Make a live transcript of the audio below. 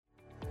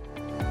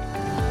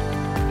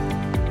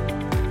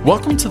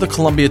Welcome to the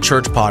Columbia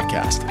Church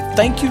Podcast.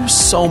 Thank you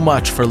so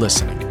much for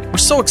listening. We're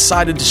so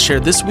excited to share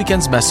this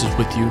weekend's message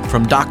with you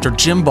from Dr.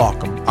 Jim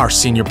Balcom, our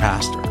senior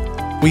pastor.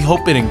 We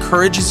hope it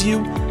encourages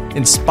you,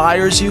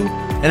 inspires you,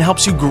 and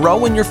helps you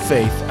grow in your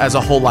faith as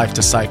a whole life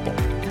disciple.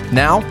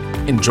 Now,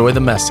 enjoy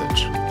the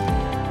message.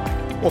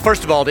 Well,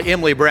 first of all, to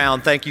Emily Brown,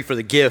 thank you for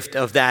the gift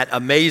of that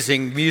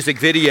amazing music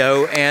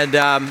video.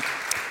 And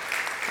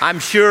I'm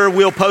sure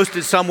we'll post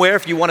it somewhere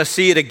if you want to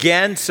see it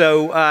again.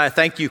 So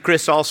thank you,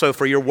 Chris, also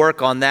for your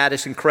work on that.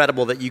 It's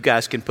incredible that you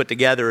guys can put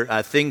together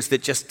things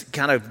that just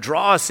kind of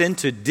draw us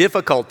into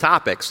difficult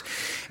topics.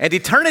 And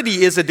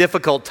eternity is a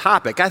difficult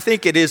topic. I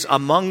think it is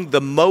among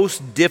the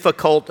most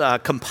difficult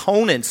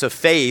components of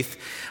faith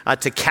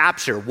to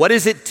capture. What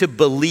is it to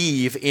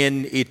believe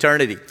in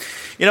eternity?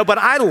 You know, but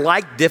I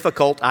like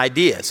difficult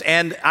ideas,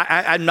 and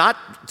I'm not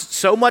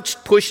so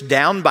much pushed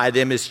down by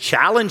them as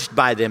challenged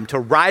by them to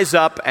rise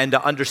up and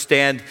to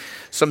understand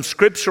some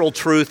scriptural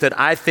truth that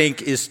I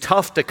think is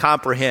tough to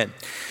comprehend.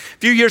 A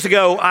few years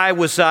ago, I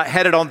was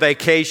headed on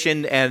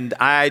vacation, and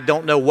I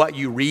don't know what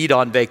you read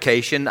on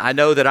vacation. I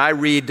know that I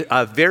read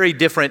a very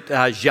different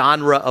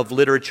genre of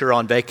literature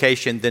on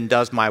vacation than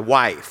does my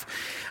wife.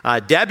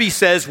 Debbie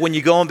says when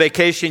you go on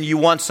vacation, you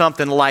want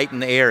something light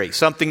and airy,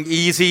 something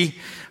easy,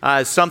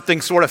 something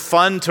sort of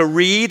fun to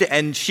read.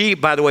 And she,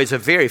 by the way, is a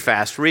very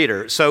fast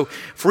reader. So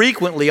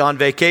frequently on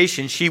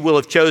vacation, she will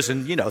have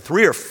chosen,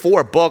 3 or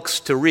 4 books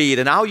to read.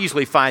 And I'll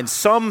usually find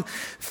some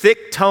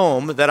thick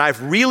tome that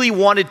I've really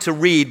wanted to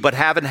read but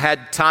haven't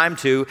had time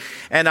to.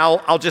 And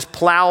I'll just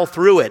plow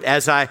through it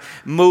as I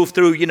move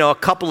through, a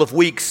couple of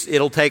weeks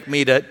it'll take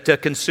me to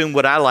consume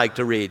what I like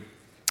to read.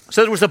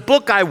 So there was a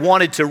book I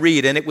wanted to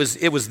read, and it was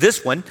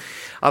this one.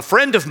 A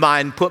friend of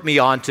mine put me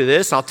onto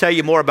this. I'll tell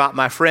you more about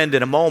my friend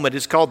in a moment.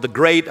 It's called The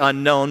Great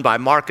Unknown by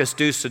Marcus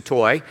du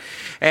Sautoy.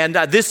 And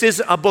this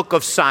is a book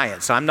of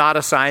science. I'm not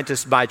a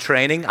scientist by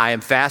training. I am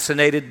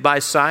fascinated by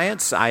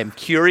science. I am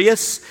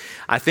curious.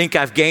 I think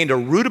I've gained a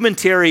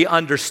rudimentary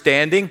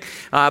understanding,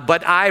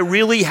 but I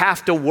really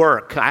have to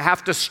work. I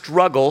have to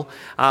struggle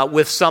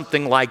with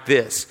something like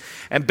this.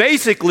 And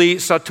basically,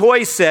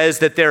 Sautoy says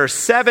that there are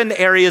 7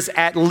 areas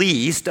at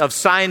least of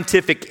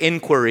scientific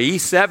inquiry,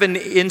 7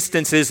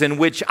 instances in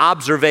which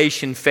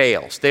observation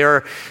fails. There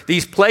are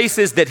these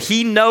places that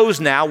he knows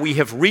now we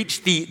have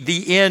reached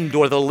the end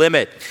or the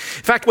limit.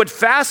 In fact, what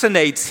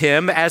fascinates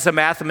him as a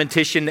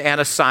mathematician and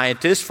a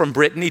scientist from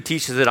Britain, he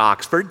teaches at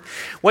Oxford,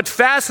 what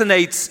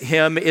fascinates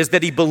him is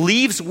that he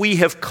believes we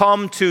have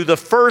come to the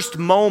first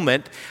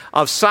moment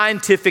of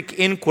scientific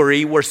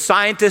inquiry where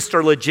scientists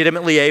are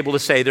legitimately able to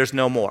say there's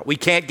no more. We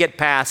can't get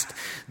past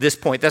this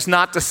point. That's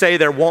not to say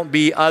there won't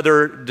be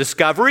other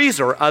discoveries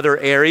or other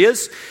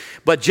areas,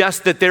 but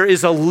just that there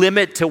is a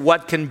limit to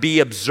what can be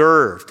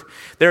observed.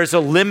 There is a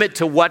limit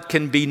to what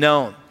can be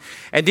known.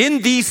 And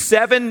in these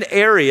 7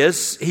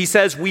 areas, he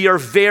says we are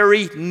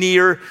very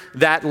near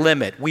that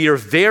limit. We are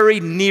very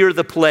near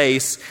the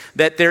place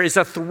that there is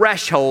a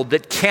threshold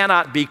that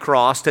cannot be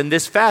crossed, and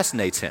this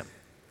fascinates him.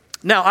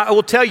 Now, I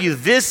will tell you,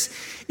 this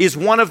is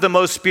one of the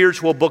most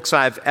spiritual books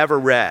I've ever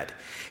read.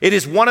 It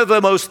is one of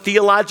the most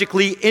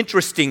theologically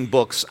interesting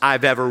books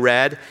I've ever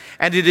read,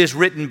 and it is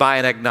written by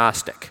an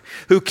agnostic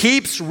who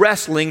keeps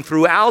wrestling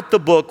throughout the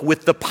book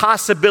with the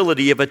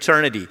possibility of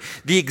eternity,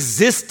 the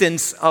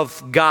existence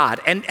of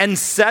God, and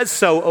says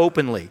so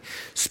openly,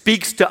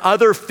 speaks to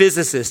other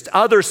physicists,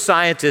 other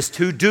scientists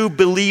who do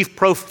believe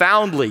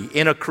profoundly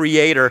in a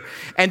creator,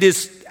 and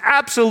is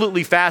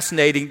absolutely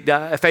fascinated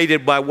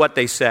by what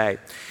they say.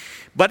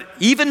 But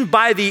even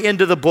by the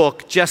end of the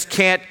book, just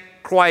can't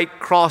quite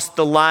cross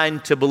the line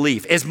to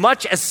belief. As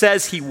much as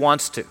says he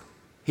wants to.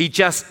 He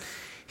just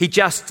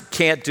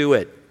can't do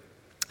it.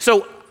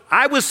 So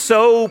I was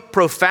so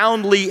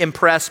profoundly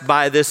impressed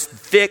by this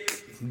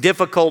thick,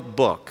 difficult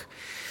book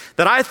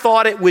that I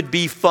thought it would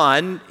be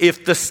fun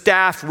if the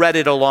staff read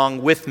it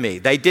along with me.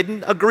 They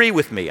didn't agree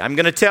with me, I'm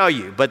going to tell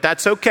you, but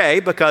that's okay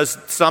because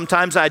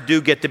sometimes I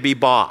do get to be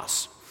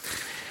boss.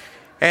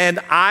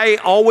 And I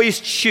always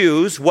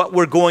choose what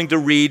we're going to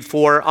read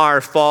for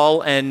our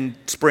fall and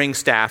spring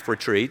staff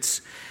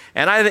retreats.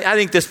 And I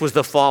think this was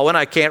the fall one.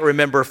 I can't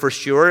remember for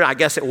sure. I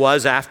guess it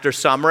was after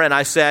summer. And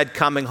I said,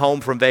 coming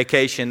home from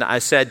vacation, I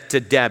said to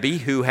Debbie,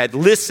 who had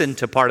listened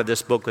to part of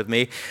this book with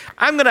me,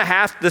 I'm going to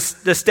have the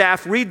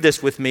staff read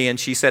this with me. And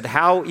she said,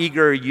 how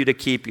eager are you to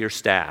keep your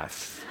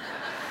staff?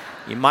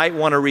 You might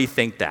want to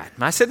rethink that.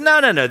 And I said,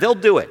 no, they'll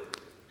do it.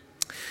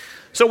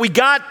 So we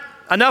got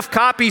enough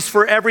copies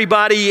for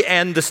everybody,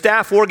 and the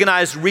staff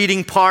organized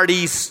reading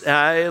parties,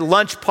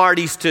 lunch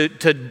parties to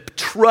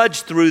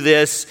trudge through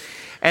this.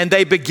 And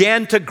they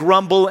began to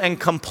grumble and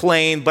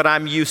complain, but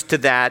I'm used to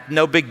that.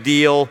 No big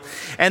deal.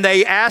 And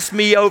they asked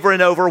me over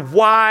and over,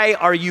 why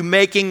are you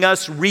making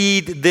us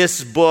read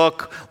this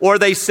book? Or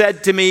they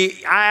said to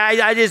me,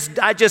 I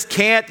just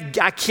can't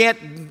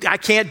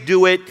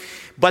do it,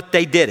 but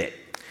they did it.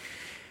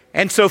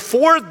 And so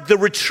for the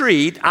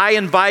retreat, I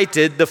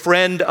invited the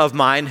friend of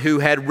mine who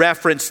had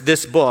referenced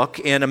this book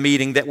in a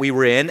meeting that we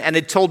were in and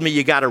had told me,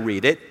 you got to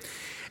read it.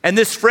 And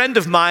this friend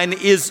of mine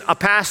is a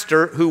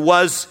pastor who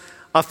was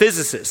a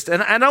physicist.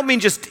 And I don't mean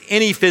just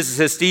any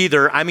physicist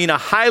either. I mean a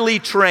highly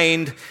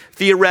trained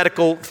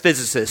theoretical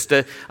physicist,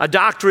 a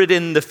doctorate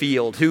in the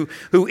field, who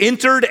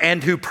entered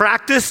and who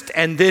practiced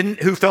and then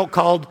who felt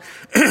called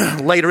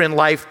later in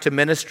life to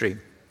ministry.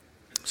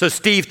 So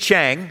Steve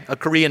Chang, a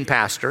Korean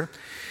pastor,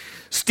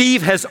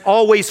 Steve has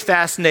always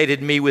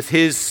fascinated me with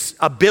his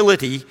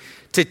ability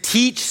to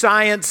teach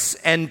science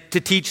and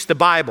to teach the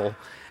Bible,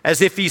 as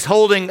if he's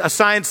holding a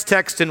science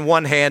text in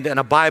one hand and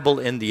a Bible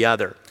in the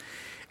other.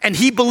 And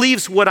he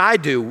believes what I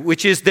do,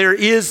 which is there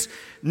is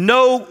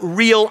no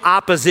real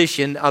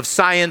opposition of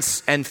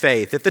science and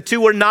faith, that the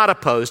two are not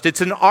opposed. It's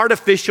an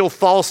artificial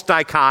false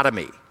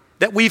dichotomy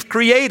that we've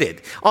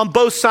created on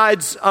both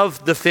sides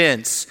of the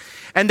fence,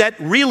 and that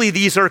really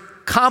these are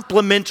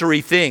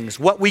complementary things.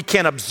 What we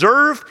can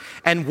observe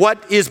and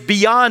what is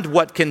beyond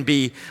what can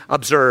be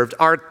observed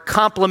are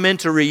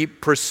complementary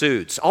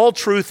pursuits. All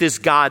truth is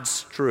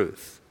God's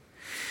truth.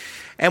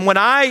 And when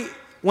I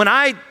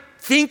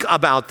think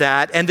about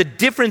that and the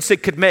difference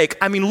it could make,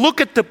 I mean,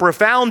 look at the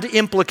profound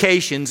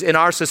implications in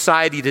our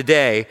society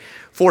today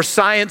for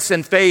science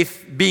and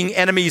faith being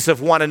enemies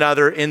of one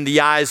another in the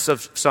eyes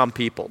of some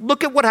people.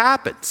 Look at what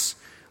happens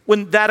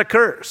when that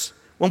occurs,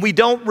 when we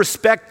don't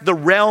respect the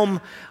realm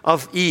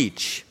of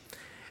each.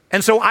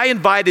 And so I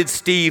invited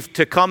Steve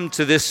to come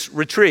to this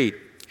retreat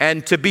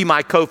and to be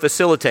my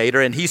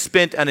co-facilitator, and he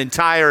spent an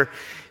entire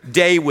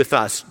day with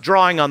us,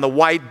 drawing on the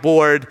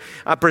whiteboard,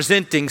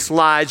 presenting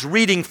slides,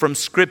 reading from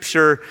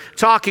Scripture,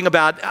 talking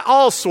about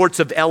all sorts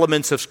of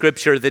elements of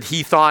Scripture that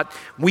he thought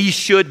we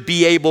should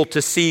be able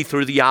to see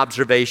through the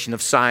observation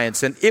of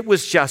science. And it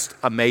was just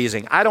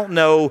amazing. I don't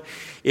know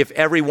if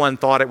everyone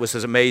thought it was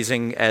as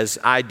amazing as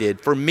I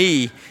did. For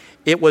me,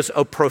 it was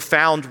a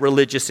profound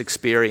religious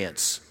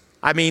experience.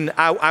 I mean,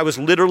 I was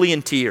literally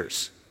in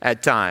tears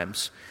at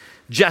times,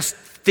 just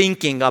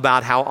thinking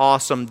about how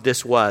awesome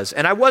this was.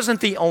 And I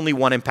wasn't the only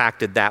one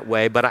impacted that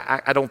way, but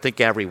I don't think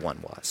everyone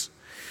was.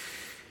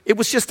 It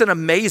was just an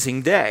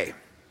amazing day.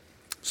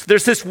 So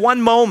there's this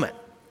one moment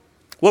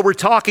where we're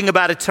talking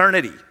about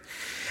eternity.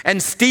 And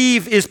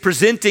Steve is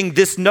presenting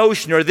this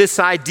notion or this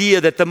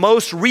idea that the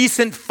most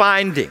recent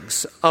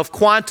findings of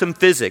quantum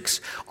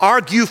physics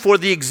argue for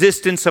the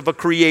existence of a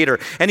creator.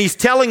 And he's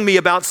telling me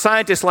about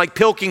scientists like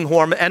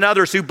Pilkington and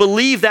others who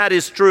believe that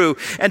is true,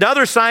 and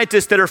other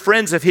scientists that are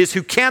friends of his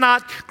who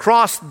cannot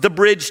cross the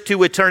bridge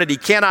to eternity,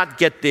 cannot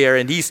get there.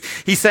 And he's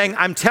saying,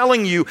 I'm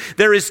telling you,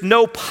 there is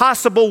no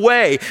possible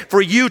way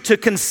for you to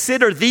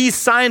consider these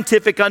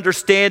scientific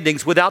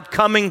understandings without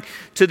coming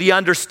to the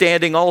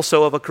understanding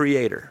also of a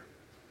creator.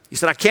 He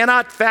said, I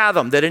cannot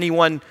fathom that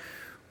anyone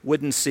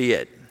wouldn't see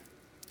it.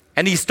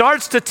 And he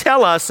starts to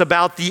tell us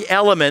about the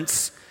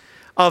elements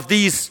of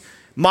these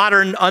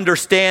modern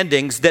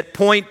understandings that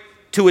point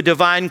to a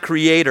divine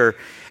creator.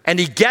 And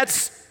he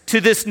gets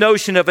to this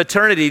notion of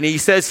eternity. And he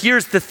says,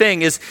 here's the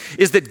thing, is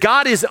that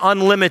God is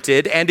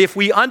unlimited. And if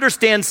we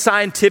understand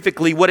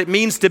scientifically what it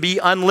means to be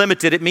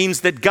unlimited, it means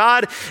that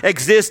God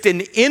exists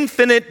in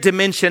infinite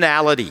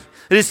dimensionality.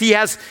 That is,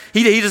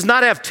 he does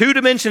not have 2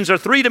 dimensions or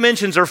 3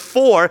 dimensions or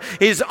 4.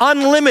 He is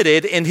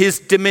unlimited in his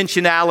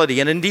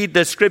dimensionality. And indeed,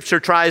 the Scripture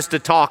tries to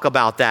talk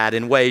about that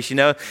in ways,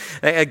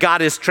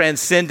 God is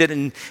transcendent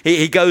and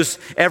he goes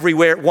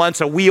everywhere at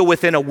once, a wheel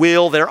within a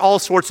wheel. There are all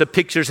sorts of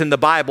pictures in the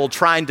Bible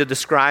trying to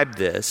describe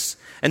this.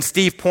 And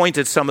Steve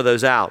pointed some of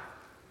those out.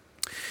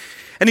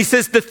 And he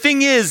says, the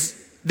thing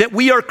is that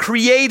we are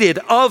created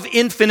of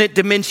infinite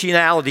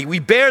dimensionality. We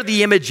bear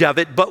the image of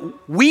it,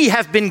 but we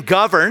have been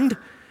governed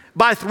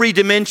by 3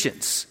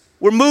 dimensions.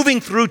 We're moving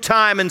through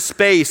time and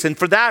space, and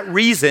for that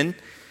reason,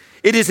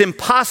 it is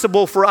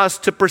impossible for us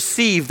to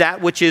perceive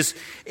that which is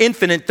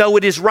infinite, though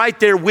it is right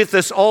there with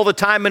us all the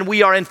time, and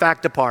we are in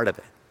fact a part of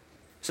it.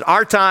 So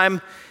our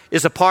time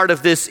is a part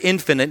of this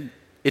infinite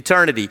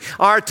eternity.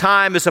 Our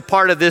time is a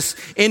part of this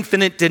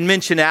infinite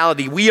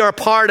dimensionality. We are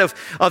part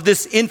of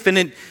this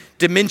infinite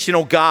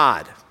dimensional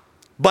God,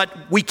 but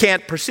we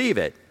can't perceive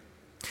it.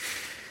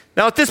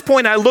 Now, at this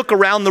point, I look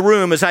around the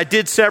room, as I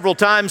did several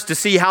times, to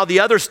see how the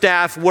other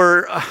staff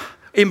were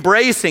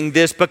embracing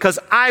this, because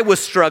I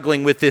was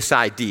struggling with this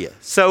idea.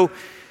 So,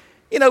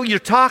 you're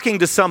talking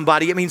to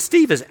somebody. I mean,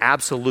 Steve is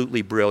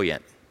absolutely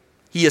brilliant.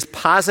 He is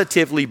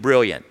positively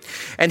brilliant.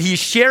 And he's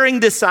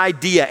sharing this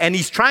idea, and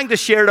he's trying to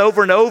share it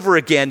over and over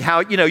again, how,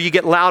 you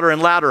get louder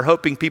and louder,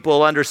 hoping people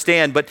will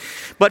understand. But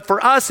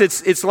for us,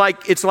 it's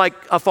like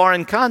a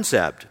foreign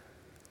concept.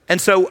 And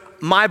so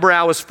my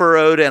brow is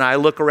furrowed, and I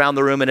look around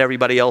the room, and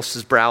everybody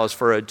else's brow is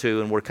furrowed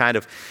too, and we're kind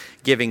of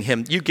giving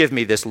him, you give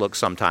me this look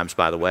sometimes,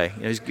 by the way.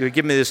 You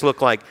give me this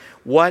look like,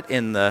 what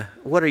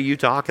are you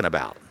talking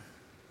about?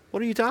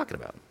 What are you talking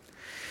about?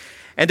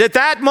 And at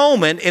that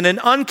moment, in an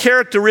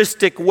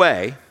uncharacteristic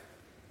way,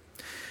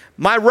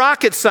 my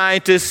rocket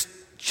scientist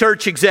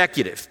church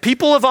executive,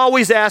 people have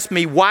always asked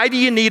me, why do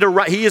you need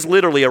he is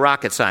literally a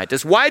rocket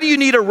scientist. Why do you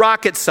need a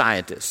rocket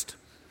scientist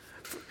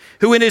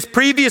who in his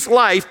previous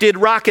life did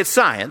rocket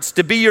science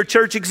to be your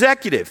church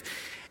executive?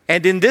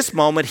 And in this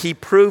moment, he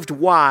proved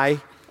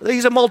why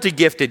He's a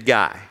multi-gifted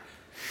guy.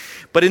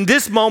 But in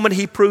this moment,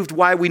 he proved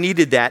why we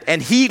needed that.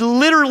 And he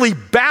literally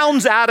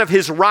bounds out of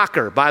his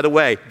rocker. By the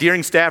way,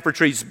 during staff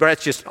retreats,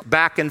 Brett's just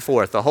back and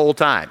forth the whole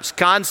time. It's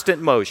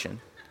constant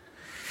motion.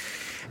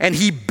 And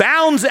he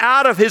bounds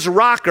out of his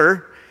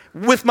rocker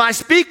with my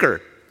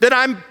speaker that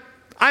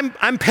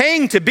I'm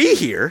paying to be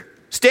here,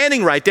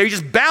 standing right there. He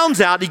just bounds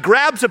out. He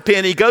grabs a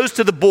pen. He goes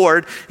to the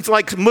board. It's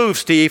like, move,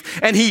 Steve.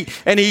 And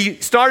he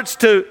starts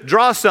to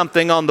draw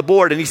something on the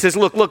board. And he says,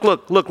 look,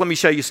 let me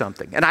show you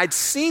something. And I'd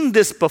seen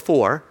this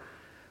before,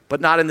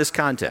 but not in this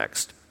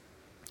context.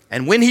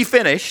 And when he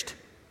finished,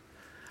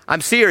 I'm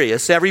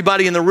serious,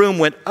 everybody in the room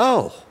went,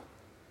 oh,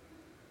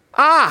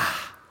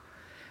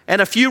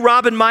 and a few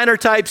Robin Minor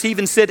types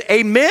even said,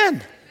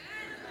 amen.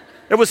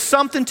 There was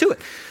something to it.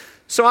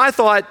 So I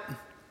thought,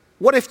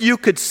 what if you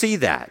could see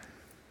that?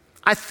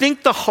 I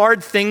think the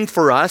hard thing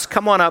for us,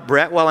 come on up,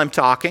 Brett, while I'm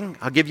talking.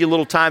 I'll give you a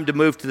little time to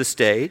move to the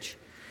stage.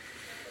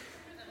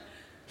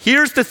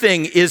 Here's the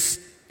thing, is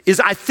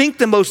I think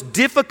the most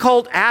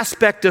difficult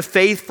aspect of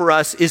faith for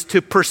us is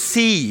to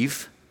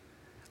perceive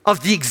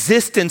of the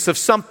existence of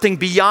something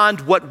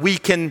beyond what we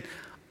can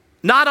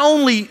not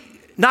only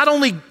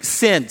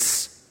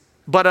sense,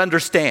 but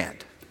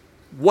understand.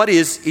 What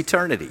is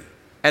eternity?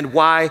 And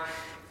why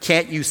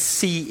can't you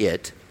see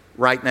it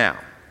right now?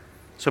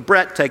 So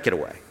Brett, take it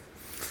away.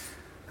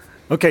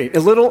 Okay, a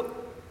little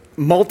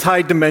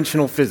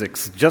multi-dimensional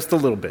physics, just a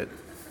little bit.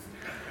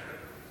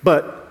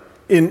 But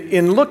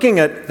in looking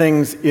at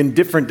things in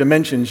different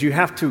dimensions, you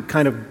have to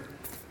kind of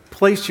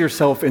place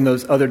yourself in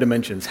those other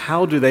dimensions.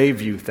 How do they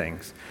view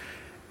things?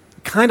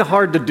 Kind of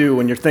hard to do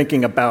when you're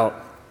thinking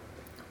about,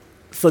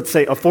 let's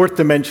say, a fourth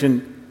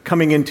dimension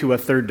coming into a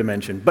third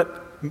dimension.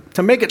 But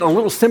to make it a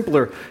little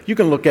simpler, you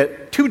can look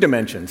at 2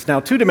 dimensions. Now,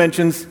 2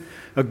 dimensions,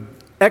 an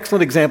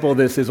excellent example of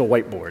this is a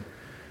whiteboard.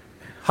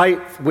 Height,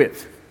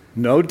 width,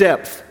 no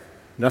depth,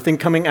 nothing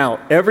coming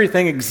out.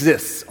 Everything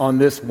exists on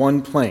this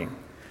one plane.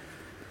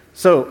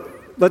 So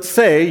let's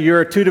say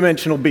you're a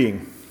 2-dimensional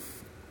being.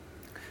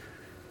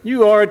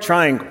 You are a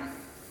triangle.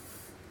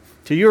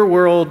 To your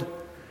world,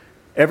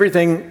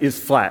 everything is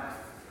flat.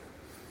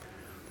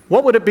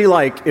 What would it be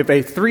like if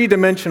a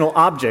 3-dimensional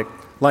object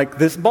like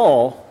this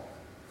ball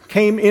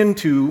came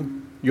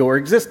into your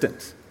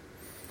existence?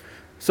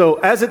 So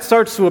as it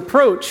starts to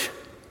approach,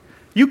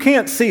 you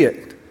can't see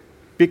it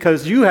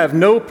because you have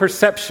no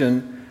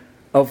perception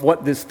of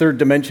what this third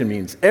dimension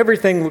means.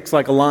 Everything looks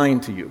like a line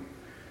to you.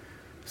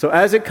 So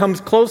as it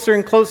comes closer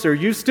and closer,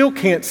 you still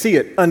can't see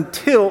it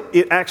until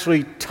it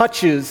actually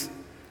touches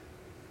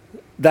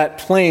that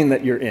plane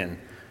that you're in.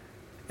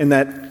 And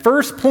that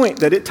first point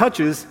that it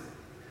touches,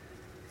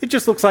 it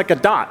just looks like a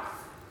dot.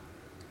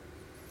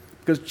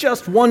 Because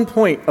just one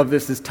point of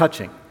this is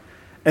touching.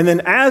 And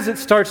then as it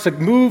starts to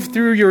move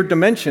through your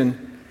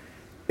dimension,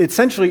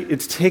 essentially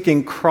it's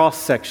taking cross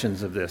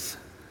sections of this.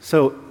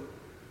 So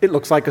it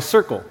looks like a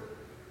circle,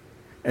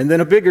 and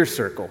then a bigger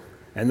circle,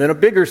 and then a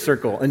bigger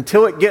circle,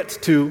 until it gets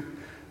to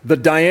the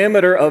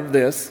diameter of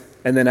this,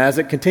 and then as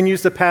it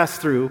continues to pass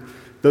through,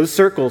 those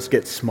circles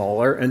get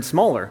smaller and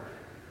smaller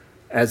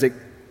as it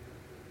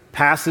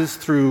passes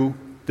through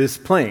this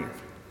plane.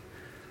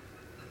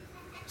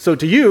 So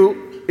to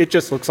you, it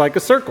just looks like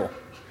a circle.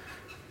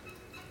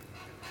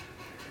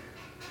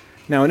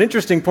 Now, an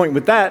interesting point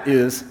with that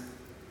is,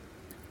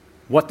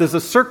 what does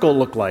a circle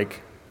look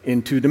like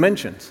in 2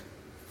 dimensions?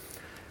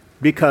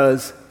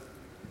 Because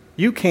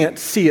you can't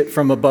see it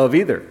from above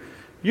either.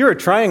 You're a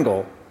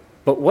triangle,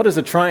 but what is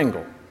a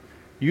triangle?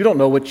 You don't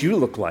know what you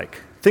look like.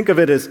 Think of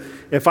it as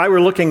if I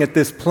were looking at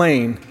this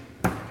plane,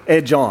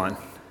 edge on.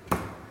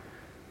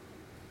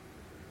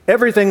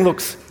 Everything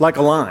looks like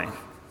a line.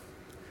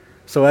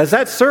 So as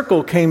that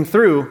circle came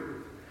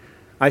through,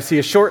 I see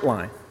a short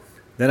line.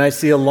 Then I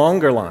see a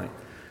longer line.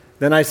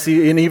 Then I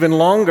see an even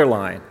longer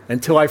line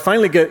until I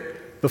finally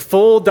get the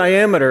full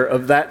diameter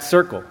of that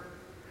circle.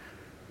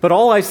 But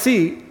all I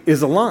see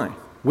is a line,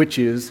 which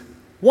is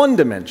 1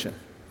 dimension.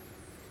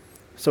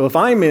 So if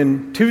I'm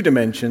in 2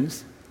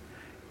 dimensions,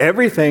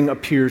 everything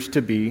appears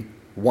to be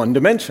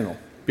 1-dimensional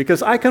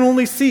because I can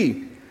only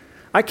see.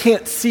 I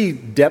can't see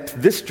depth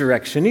this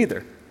direction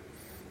either.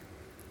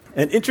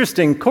 An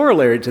interesting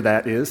corollary to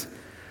that is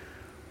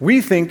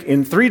we think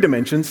in 3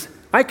 dimensions,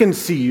 I can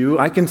see you,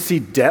 I can see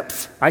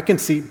depth,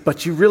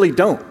 but you really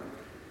don't.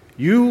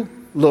 You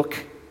look,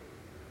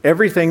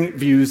 everything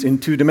views in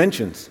 2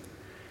 dimensions.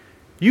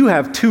 You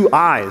have 2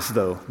 eyes,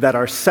 though, that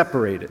are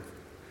separated,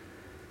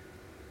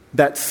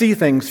 that see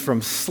things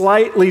from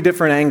slightly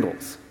different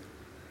angles.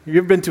 You've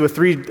ever been to a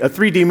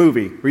 3D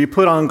movie where you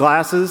put on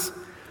glasses?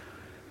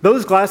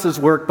 Those glasses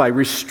work by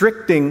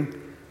restricting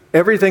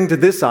everything to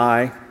this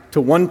eye to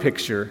one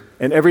picture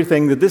and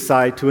everything to this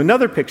eye to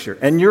another picture.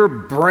 And your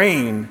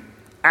brain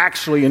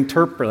actually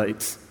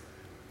interprets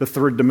the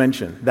 3rd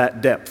dimension,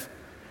 that depth.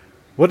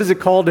 What is it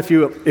called if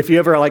you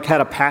ever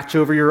had a patch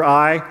over your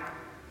eye?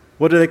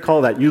 What do they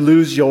call that? You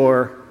lose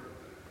your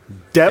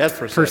depth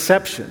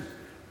perception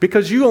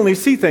because you only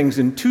see things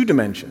in 2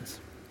 dimensions.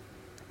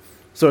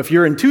 So if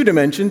you're in 2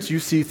 dimensions, you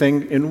see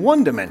things in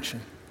 1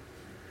 dimension.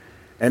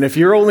 And if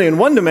you're only in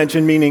one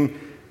dimension, meaning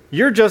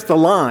you're just a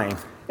line,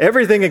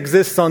 everything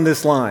exists on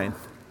this line.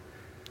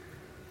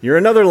 You're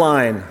another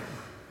line.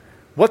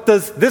 What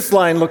does this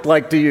line look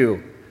like to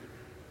you?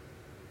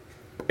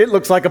 It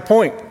looks like a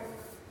point.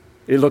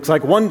 It looks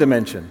like one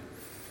dimension.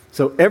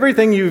 So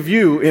everything you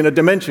view in a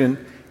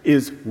dimension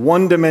is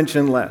one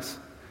dimension less.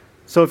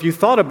 So if you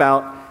thought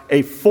about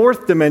a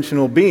fourth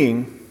dimensional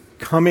being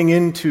coming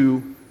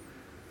into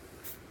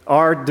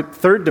our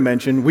third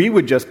dimension, we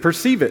would just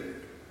perceive it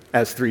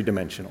as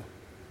three-dimensional.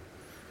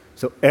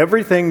 So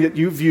everything that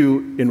you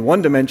view in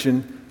one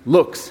dimension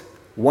looks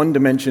one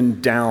dimension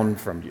down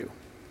from you.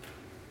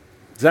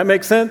 Does that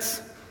make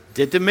sense?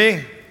 Did to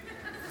me.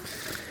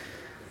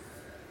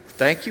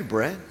 Thank you,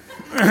 Brett.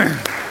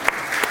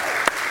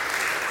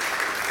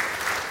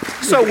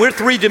 So we're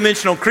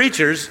three-dimensional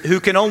creatures who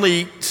can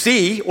only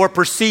see or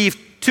perceive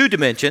two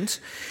dimensions.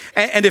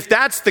 And if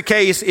that's the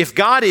case, if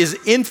God is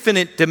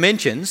infinite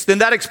dimensions, then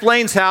that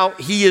explains how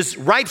he is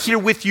right here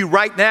with you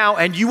right now,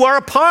 and you are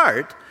a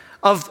part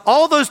of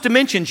all those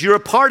dimensions. You're a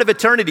part of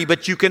eternity,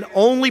 but you can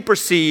only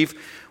perceive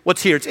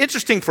what's here. It's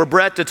interesting for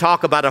Brett to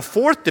talk about a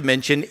fourth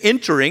dimension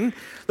entering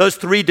those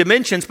three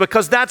dimensions,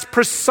 because that's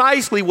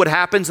precisely what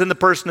happens in the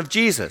person of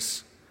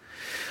Jesus.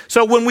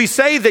 So when we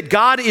say that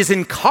God is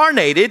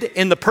incarnated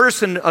in the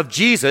person of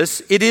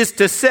Jesus, it is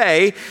to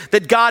say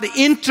that God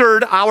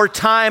entered our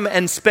time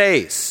and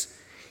space.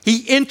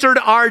 He entered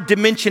our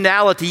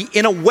dimensionality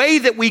in a way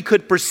that we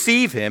could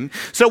perceive him.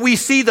 So we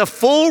see the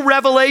full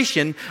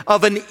revelation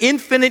of an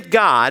infinite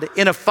God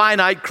in a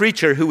finite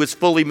creature who is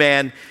fully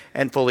man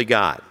and fully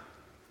God.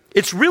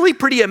 It's really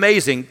pretty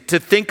amazing to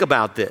think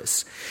about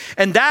this.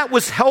 And that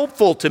was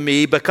helpful to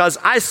me because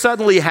I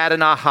suddenly had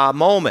an aha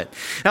moment.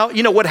 Now,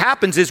 you know, what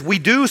happens is we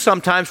do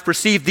sometimes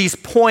perceive these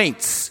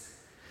points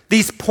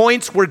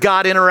where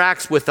God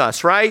interacts with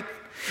us, right?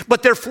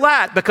 But they're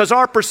flat because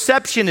our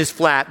perception is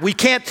flat. We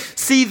can't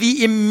see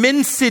the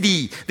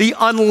immensity, the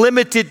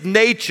unlimited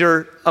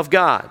nature of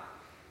God.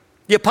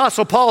 The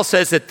Apostle Paul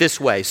says it this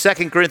way,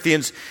 2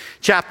 Corinthians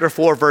chapter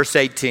 4, verse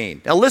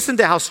 18. Now listen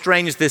to how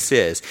strange this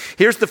is.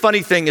 Here's the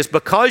funny thing is,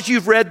 because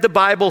you've read the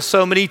Bible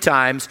so many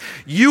times,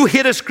 you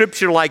hit a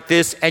scripture like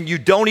this and you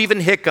don't even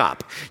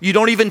hiccup. You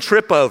don't even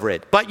trip over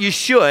it. But you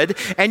should,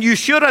 and you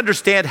should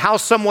understand how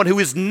someone who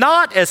is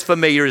not as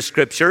familiar as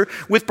scripture,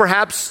 with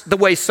perhaps the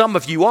way some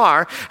of you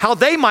are, how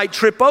they might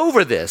trip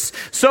over this.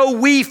 So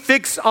we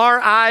fix our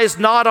eyes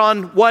not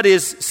on what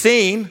is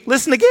seen.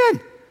 Listen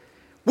again.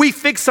 We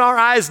fix our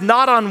eyes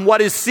not on what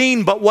is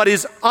seen, but what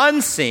is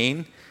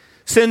unseen,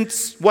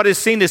 since what is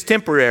seen is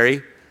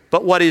temporary,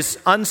 but what is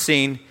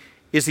unseen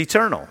is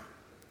eternal.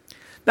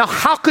 Now,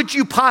 how could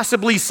you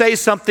possibly say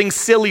something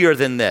sillier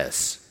than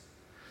this?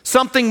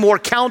 Something more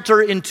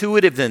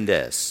counterintuitive than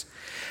this?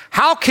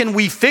 How can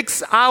we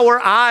fix our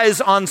eyes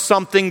on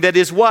something that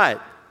is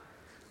what?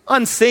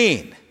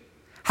 Unseen.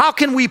 How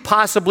can we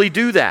possibly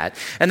do that?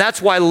 And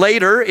that's why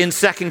later in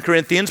 2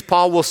 Corinthians,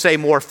 Paul will say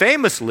more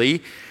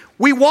famously,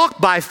 we walk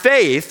by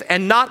faith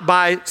and not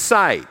by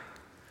sight.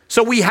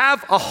 So we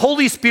have a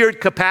Holy Spirit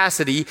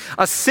capacity,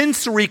 a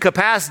sensory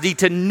capacity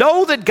to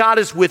know that God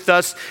is with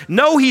us,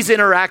 know he's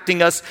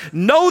interacting us,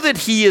 know that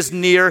he is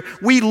near.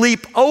 We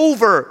leap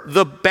over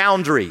the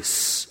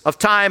boundaries of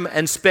time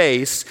and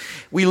space.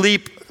 We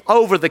leap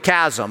over the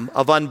chasm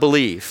of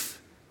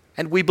unbelief,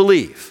 and we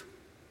believe.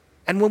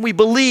 And when we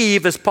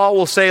believe, as Paul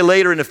will say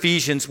later in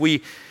Ephesians,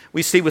 we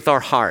see with our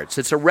hearts.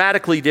 It's a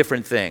radically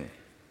different thing.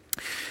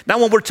 Now,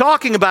 when we're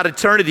talking about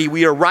eternity,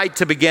 we are right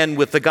to begin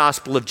with the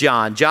Gospel of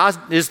John. John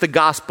is the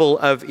gospel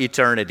of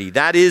eternity.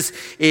 That is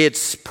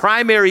its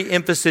primary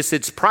emphasis,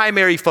 its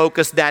primary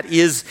focus. That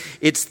is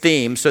its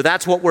theme. So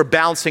that's what we're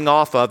bouncing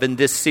off of in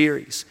this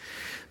series.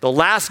 The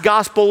last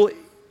gospel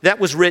that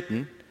was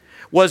written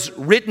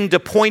to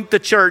point the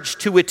church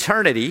to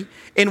eternity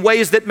in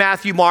ways that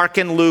Matthew, Mark,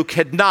 and Luke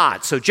had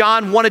not. So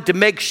John wanted to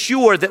make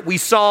sure that we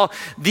saw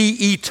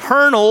the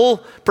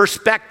eternal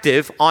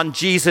perspective on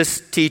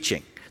Jesus'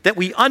 teaching, that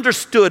we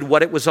understood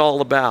what it was all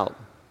about.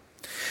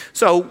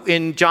 So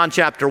in John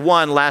chapter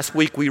 1, last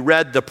week we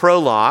read the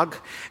prologue,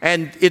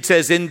 and it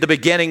says, in the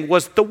beginning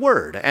was the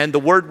Word, and the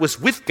Word was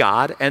with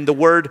God, and the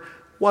Word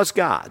was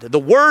God. The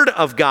Word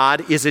of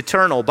God is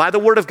eternal. By the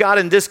Word of God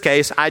in this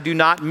case, I do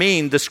not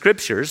mean the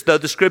Scriptures, though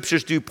the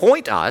Scriptures do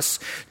point us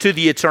to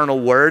the eternal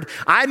Word.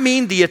 I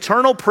mean the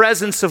eternal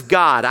presence of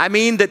God. I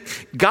mean that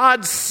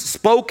God's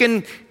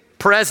spoken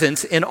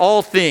presence in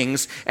all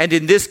things, and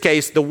in this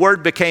case, the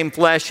Word became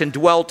flesh and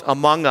dwelt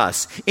among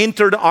us,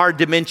 entered our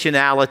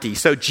dimensionality.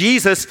 So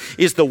Jesus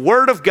is the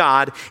Word of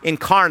God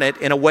incarnate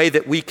in a way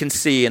that we can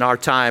see in our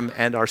time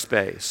and our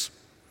space.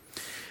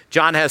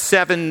 John has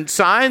 7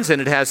 signs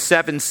and it has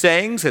 7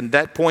 sayings, and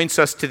that points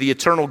us to the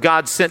eternal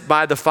God sent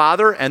by the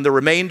Father, and the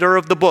remainder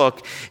of the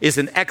book is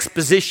an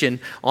exposition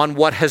on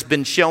what has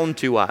been shown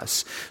to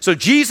us. So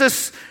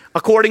Jesus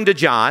according to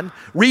John,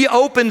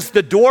 reopens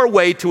the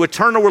doorway to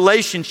eternal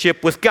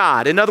relationship with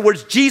God. In other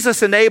words,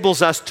 Jesus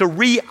enables us to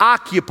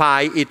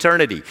reoccupy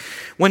eternity.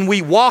 When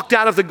we walked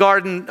out of the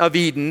Garden of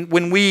Eden,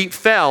 when we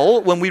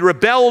fell, when we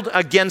rebelled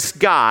against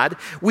God,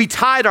 we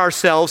tied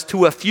ourselves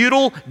to a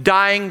futile,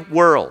 dying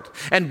world.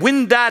 And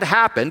when that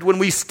happened, when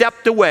we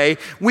stepped away,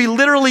 we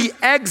literally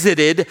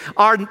exited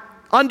our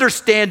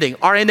understanding,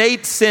 our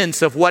innate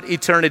sense of what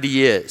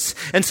eternity is.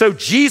 And so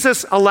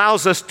Jesus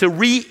allows us to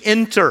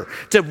re-enter,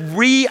 to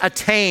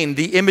re-attain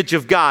the image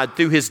of God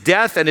through his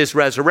death and his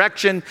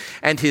resurrection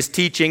and his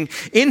teaching.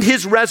 In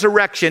his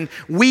resurrection,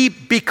 we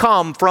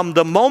become, from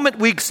the moment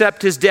we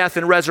accept his death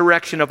and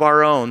resurrection of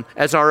our own,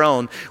 as our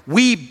own,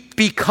 we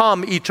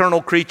become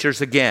eternal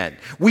creatures again.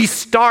 We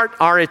start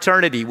our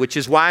eternity, which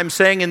is why I'm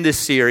saying in this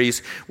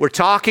series, we're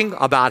talking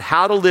about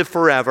how to live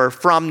forever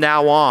from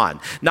now on.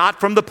 Not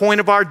from the point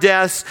of our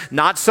deaths,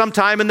 not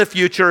sometime in the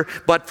future,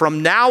 but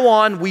from now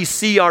on, we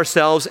see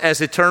ourselves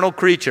as eternal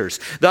creatures.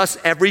 Thus,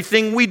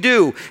 everything we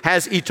do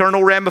has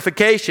eternal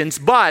ramifications,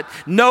 but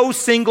no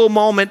single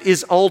moment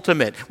is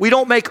ultimate. We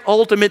don't make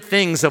ultimate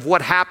things of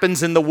what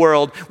happens in the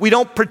world. We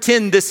don't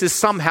pretend this is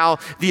somehow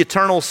the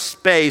eternal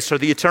space or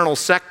the eternal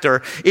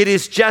sector. It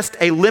is just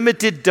a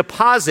limited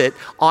deposit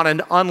on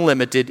an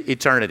unlimited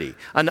eternity,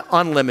 an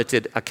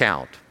unlimited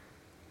account.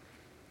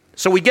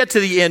 So we get to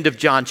the end of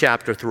John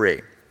chapter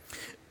 3.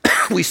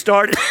 We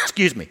started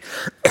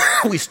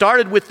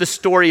with the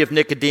story of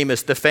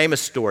Nicodemus, the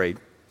famous story.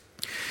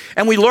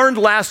 And we learned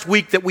last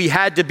week that we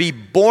had to be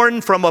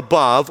born from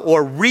above,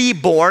 or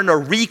reborn or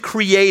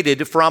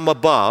recreated from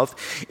above,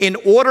 in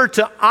order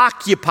to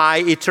occupy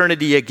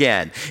eternity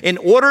again, in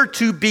order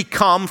to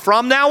become,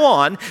 from now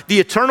on, the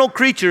eternal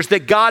creatures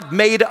that God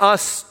made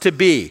us to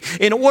be,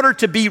 in order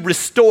to be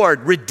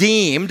restored,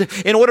 redeemed,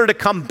 in order to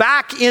come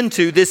back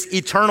into this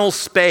eternal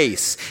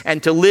space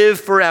and to live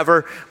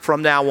forever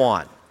from now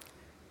on.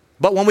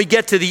 But when we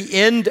get to the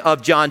end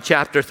of John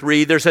chapter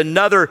 3, there's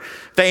another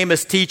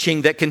famous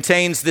teaching that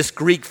contains this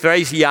Greek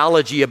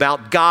phraseology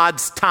about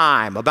God's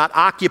time, about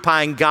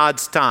occupying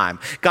God's time,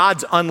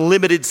 God's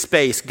unlimited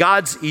space,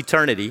 God's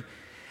eternity.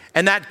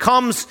 And that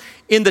comes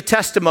in the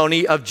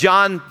testimony of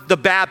John the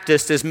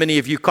Baptist, as many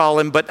of you call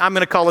him, but I'm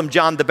going to call him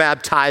John the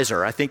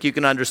Baptizer. I think you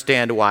can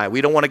understand why.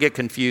 We don't want to get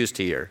confused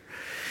here.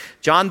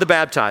 John the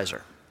Baptizer.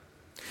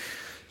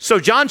 So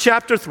John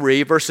chapter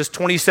 3, verses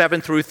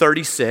 27 through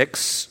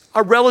 36,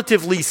 a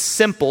relatively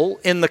simple,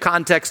 in the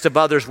context of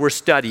others we're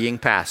studying,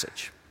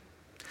 passage.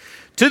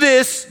 To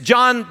this,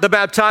 John the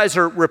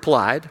Baptizer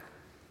replied,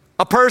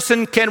 "A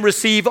person can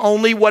receive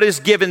only what is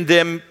given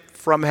them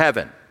from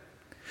heaven.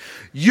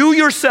 You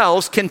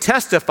yourselves can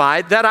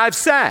testify that I've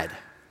said,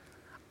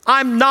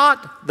 I'm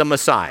not the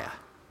Messiah,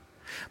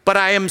 but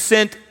I am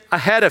sent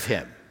ahead of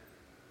him.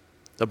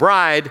 The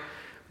bride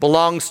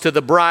belongs to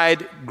the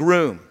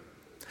bridegroom.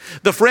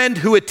 The friend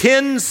who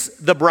attends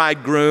the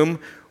bridegroom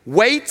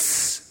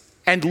waits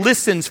and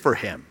listens for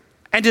him,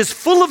 and is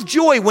full of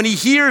joy when he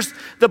hears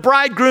the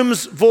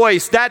bridegroom's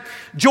voice. That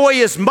joy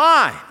is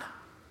mine.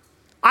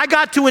 I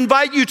got to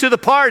invite you to the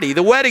party,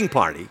 the wedding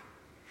party.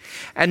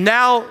 And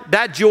now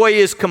that joy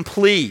is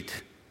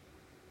complete.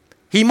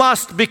 He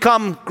must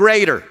become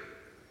greater.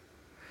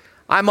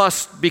 I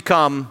must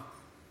become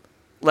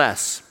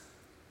less.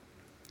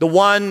 The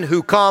one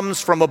who comes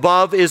from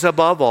above is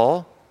above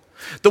all.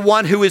 The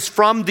one who is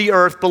from the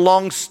earth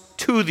belongs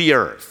to the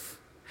earth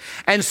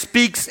and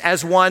speaks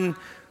as one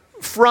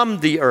from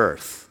the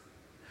earth.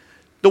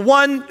 The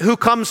one who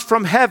comes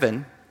from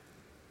heaven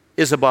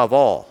is above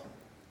all.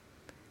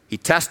 He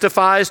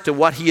testifies to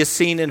what he has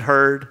seen and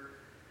heard,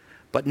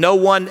 but no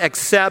one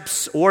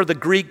accepts, or the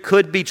Greek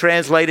could be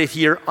translated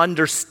here,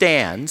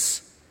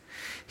 understands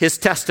his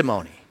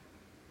testimony.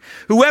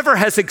 Whoever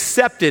has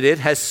accepted it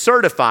has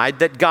certified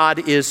that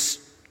God is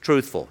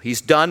truthful.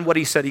 He's done what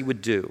he said he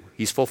would do.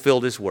 He's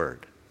fulfilled his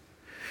word.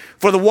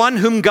 For the one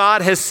whom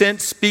God has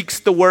sent speaks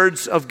the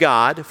words of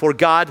God, for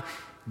God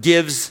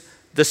gives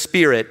the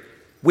Spirit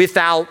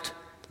without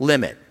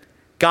limit.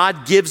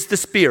 God gives the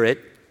Spirit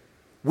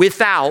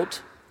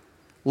without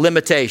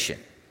limitation.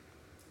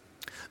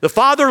 The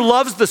Father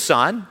loves the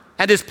Son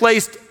and has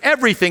placed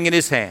everything in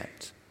his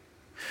hands.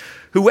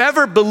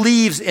 Whoever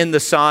believes in the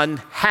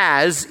Son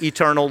has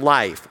eternal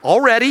life.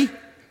 Already,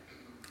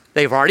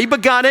 they've already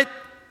begun it.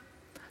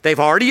 They've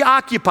already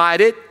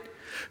occupied it.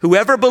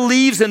 Whoever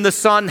believes in the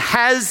Son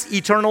has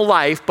eternal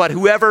life, but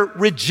whoever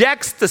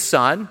rejects the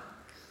Son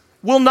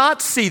will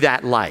not see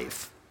that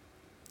life,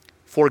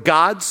 for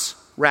God's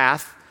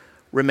wrath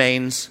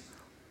remains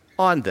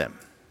on them.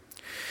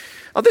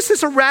 Now, this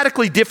is a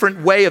radically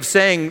different way of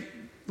saying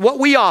what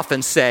we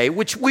often say,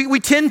 which we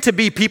tend to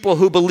be people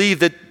who believe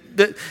that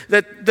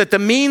the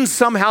means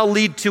somehow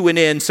lead to an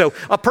end. So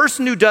a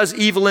person who does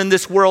evil in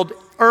this world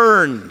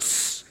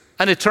earns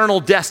an eternal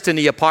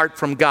destiny apart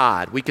from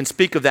God. We can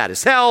speak of that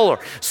as hell or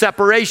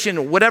separation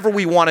or whatever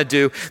we want to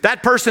do.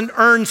 That person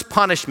earns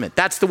punishment.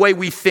 That's the way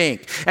we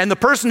think. And the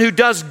person who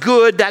does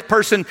good, that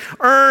person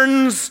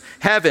earns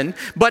heaven.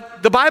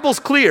 But the Bible's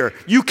clear.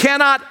 You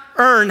cannot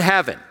earn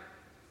heaven.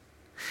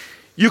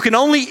 You can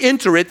only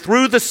enter it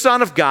through the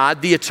Son of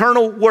God, the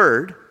eternal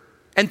Word,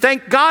 and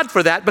thank God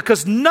for that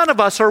because none of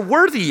us are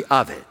worthy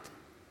of it.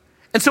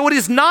 And so it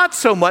is not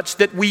so much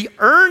that we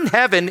earn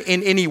heaven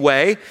in any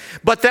way,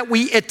 but that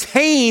we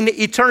attain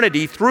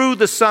eternity through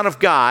the Son of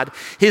God,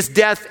 his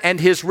death and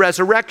his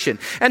resurrection.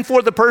 And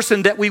for the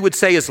person that we would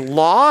say is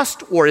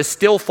lost or is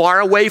still far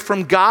away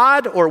from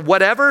God or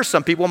whatever,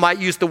 some people might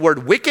use the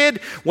word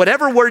wicked,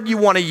 whatever word you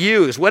want to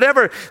use,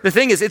 whatever the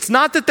thing is, it's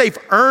not that they've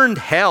earned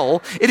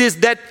hell. It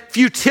is that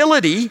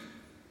futility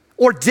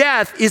or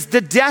death is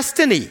the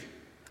destiny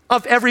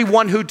of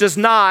everyone who does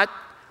not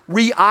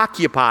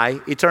reoccupy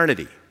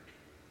eternity.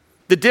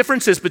 The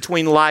difference is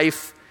between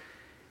life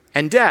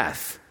and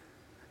death.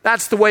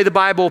 That's the way the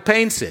Bible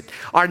paints it.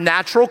 Our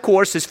natural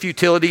course is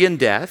futility and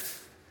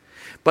death,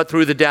 but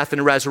through the death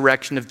and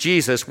resurrection of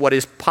Jesus, what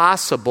is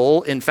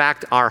possible, in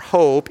fact, our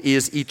hope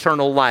is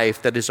eternal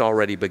life that has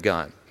already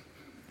begun.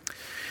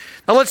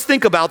 Now let's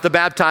think about the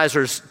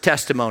baptizer's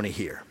testimony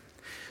here.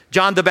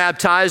 John the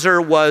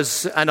Baptizer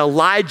was an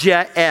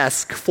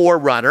Elijah-esque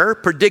forerunner,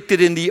 predicted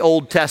in the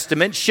Old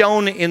Testament,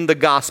 shown in the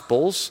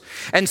Gospels,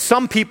 and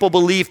some people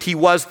believed he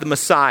was the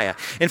Messiah.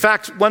 In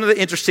fact, one of the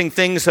interesting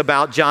things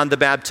about John the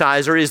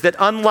Baptizer is that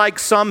unlike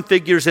some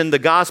figures in the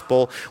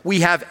Gospel, we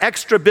have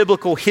extra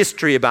biblical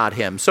history about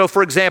him. So,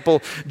 for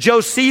example,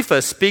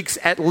 Josephus speaks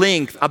at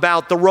length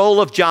about the role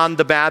of John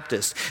the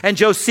Baptist, and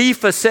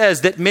Josephus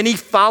says that many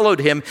followed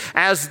him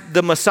as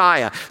the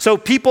Messiah. So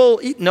people,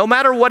 no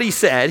matter what he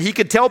said, he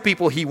could tell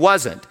people he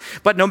wasn't.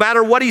 But no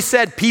matter what he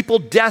said, people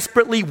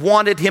desperately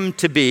wanted him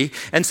to be,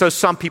 and so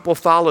some people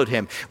followed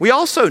him. We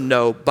also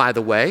know, by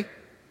the way,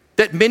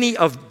 that many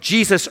of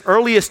Jesus'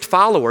 earliest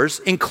followers,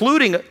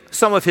 including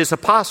some of his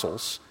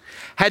apostles,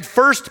 had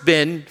first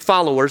been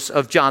followers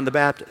of John the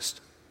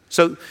Baptist.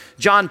 So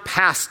John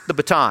passed the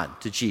baton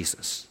to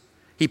Jesus.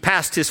 He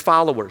passed his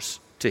followers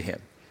to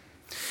him.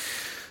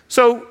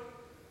 So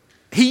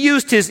he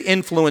used his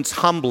influence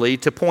humbly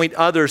to point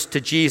others to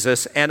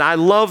Jesus, and I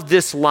love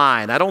this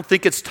line. I don't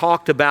think it's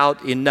talked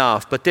about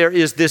enough, but there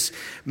is this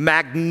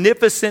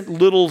magnificent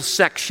little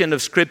section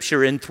of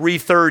Scripture in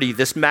 3:30,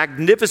 this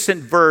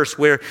magnificent verse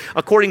where,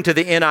 according to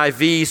the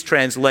NIV's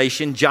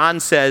translation, John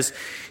says,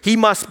 "He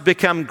must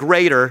become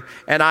greater,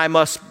 and I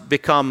must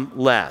become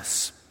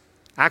less."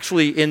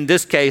 Actually, in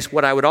this case,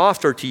 what I would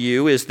offer to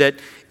you is that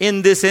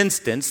in this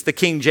instance, the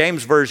King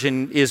James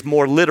Version is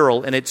more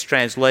literal in its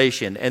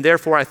translation, and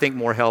therefore I think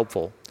more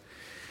helpful.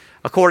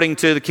 According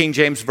to the King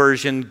James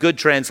Version, good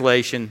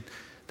translation,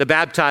 the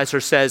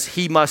baptizer says,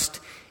 "He must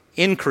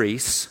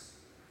increase,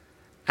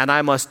 and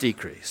I must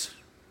decrease."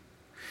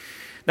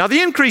 Now,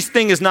 the increase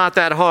thing is not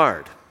that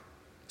hard.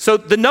 So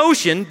the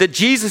notion that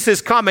Jesus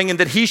is coming and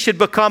that he should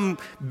become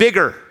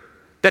bigger,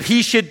 that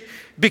he should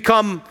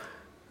become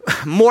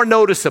more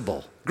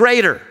noticeable,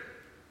 greater,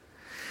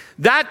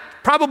 that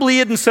probably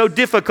isn't so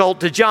difficult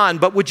to John,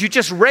 but would you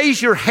just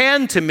raise your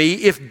hand to me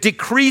if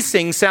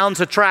decreasing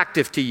sounds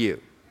attractive to you?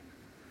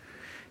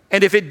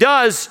 And if it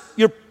does,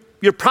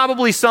 you're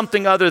probably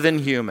something other than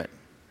human.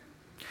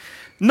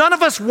 None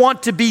of us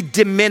want to be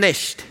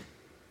diminished.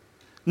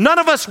 None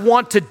of us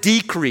want to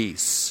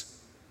decrease.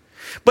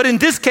 But in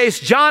this case,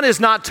 John is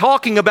not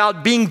talking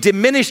about being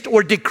diminished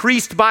or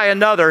decreased by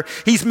another.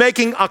 He's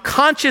making a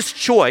conscious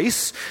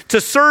choice to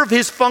serve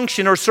his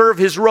function or serve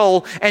his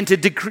role and to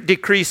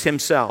decrease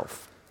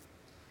himself.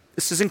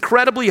 This is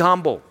incredibly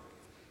humble.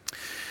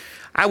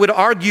 I would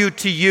argue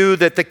to you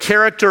that the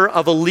character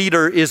of a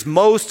leader is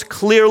most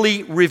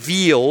clearly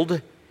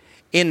revealed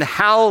in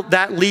how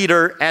that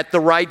leader at the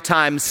right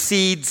time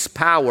cedes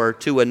power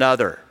to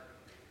another.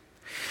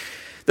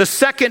 The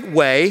second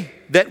way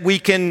that we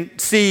can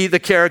see the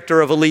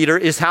character of a leader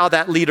is how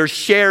that leader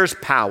shares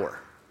power,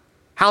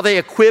 how they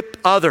equip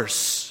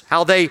others,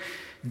 how they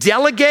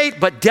delegate,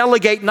 but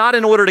delegate not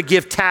in order to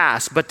give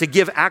tasks, but to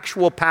give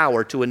actual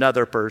power to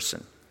another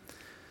person.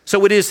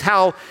 So it is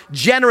how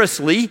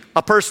generously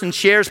a person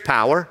shares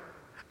power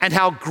and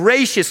how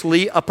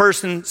graciously a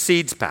person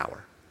cedes power.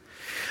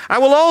 I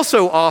will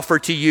also offer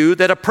to you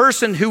that a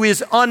person who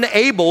is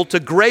unable to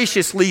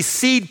graciously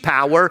cede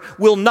power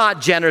will not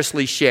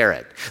generously share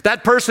it.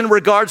 That person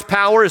regards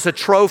power as a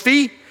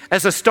trophy,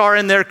 as a star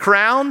in their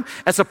crown,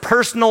 as a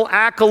personal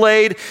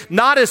accolade,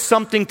 not as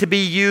something to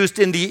be used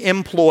in the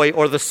employ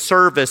or the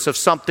service of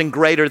something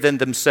greater than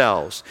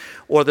themselves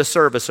or the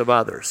service of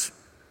others.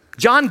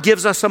 John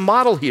gives us a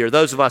model here,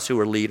 those of us who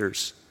are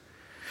leaders.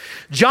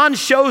 John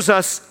shows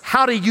us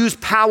how to use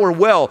power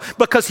well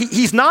because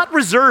he's not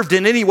reserved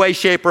in any way,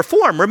 shape, or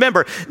form.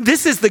 Remember,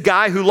 this is the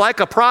guy who, like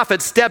a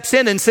prophet, steps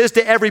in and says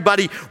to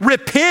everybody,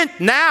 repent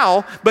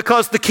now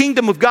because the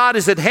kingdom of God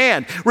is at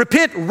hand.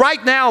 Repent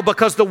right now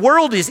because the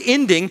world is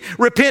ending.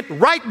 Repent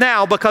right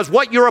now because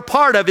what you're a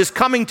part of is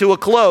coming to a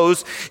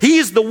close.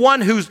 He's the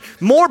one who's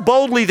more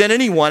boldly than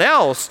anyone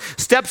else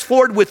steps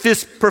forward with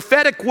this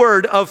prophetic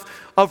word of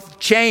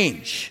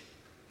change.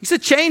 He's a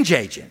change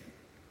agent.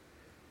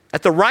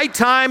 At the right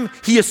time,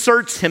 he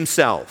asserts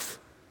himself.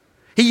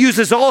 He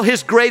uses all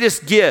his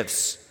greatest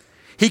gifts.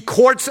 He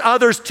courts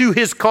others to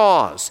his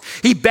cause.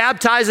 He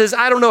baptizes,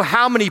 I don't know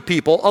how many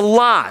people, a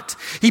lot.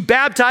 He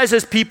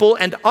baptizes people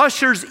and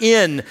ushers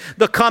in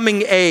the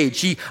coming age.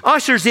 He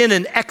ushers in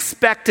an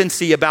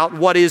expectancy about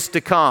what is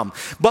to come.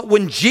 But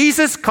when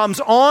Jesus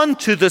comes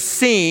onto the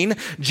scene,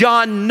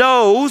 John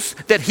knows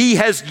that he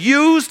has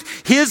used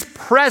his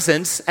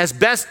presence as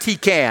best he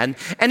can,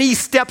 and he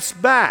steps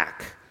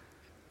back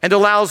and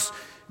allows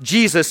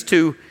Jesus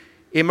to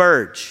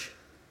emerge.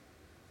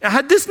 Now,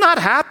 had this not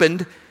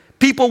happened,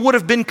 people would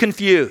have been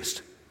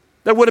confused.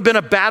 There would have been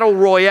a battle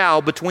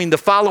royale between the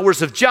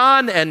followers of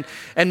John and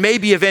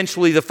maybe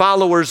eventually the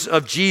followers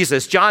of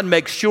Jesus. John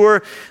makes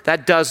sure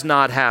that does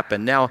not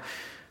happen. Now,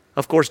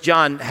 of course,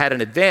 John had an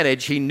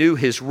advantage. He knew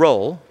his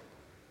role.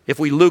 If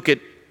we look at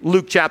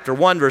Luke chapter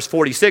 1, verse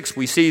 46,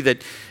 we see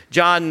that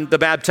John the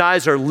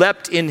Baptizer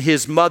leapt in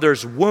his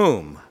mother's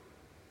womb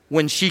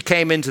when she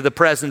came into the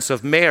presence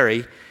of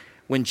Mary,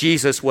 when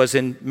Jesus was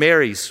in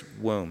Mary's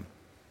womb.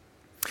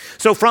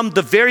 So from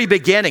the very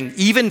beginning,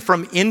 even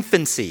from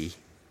infancy,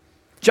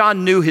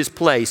 John knew his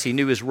place, he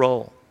knew his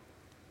role.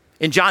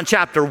 In John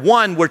chapter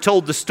 1, we're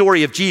told the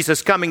story of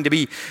Jesus coming to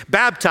be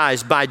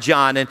baptized by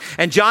John.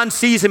 And John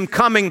sees him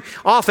coming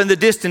off in the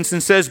distance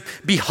and says,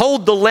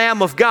 "Behold the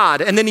Lamb of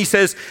God." And then he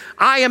says,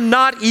 "I am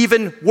not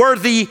even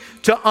worthy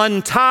to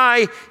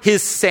untie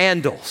his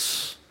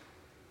sandals,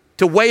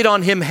 to wait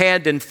on him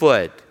hand and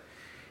foot."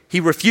 He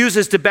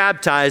refuses to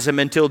baptize him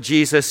until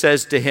Jesus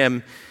says to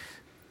him,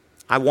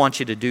 "I want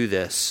you to do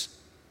this.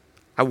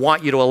 I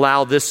want you to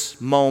allow this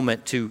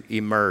moment to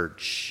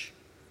emerge."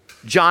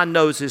 John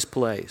knows his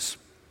place.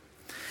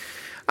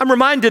 I'm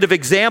reminded of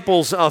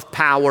examples of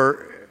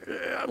power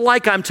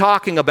like I'm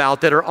talking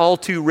about that are all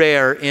too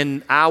rare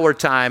in our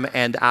time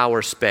and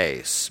our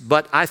space.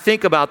 But I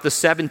think about the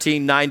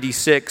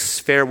 1796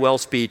 farewell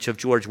speech of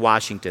George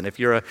Washington. If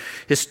you're a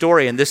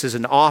historian, this is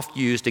an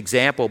oft-used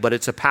example, but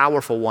it's a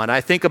powerful one. I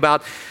think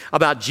about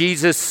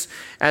Jesus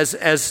as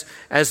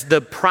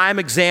the prime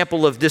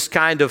example of this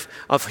kind of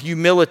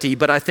humility,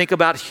 but I think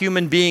about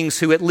human beings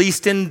who, at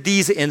least in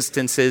these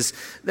instances,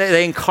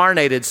 they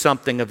incarnated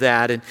something of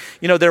that. And,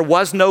 there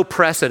was no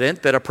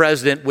precedent that a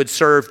president would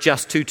serve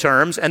just 2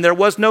 terms, and there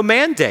was no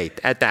mandate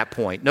at that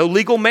point, no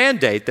legal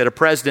mandate that a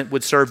president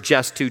would serve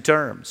just 2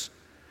 terms.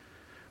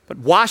 But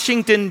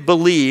Washington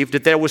believed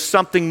that there was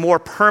something more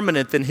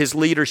permanent than his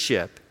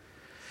leadership.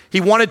 He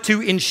wanted to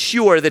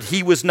ensure that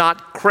he was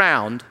not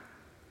crowned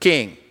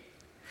king.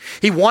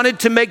 He wanted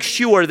to make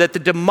sure that the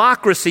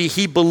democracy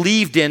he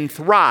believed in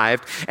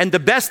thrived, and the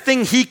best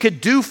thing he could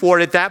do for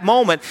it at that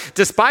moment,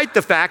 despite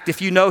the fact, if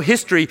you know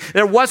history,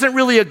 there wasn't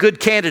really a good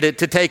candidate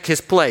to take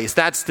his place.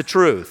 That's the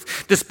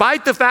truth.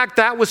 Despite the fact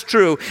that was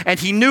true,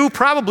 and he knew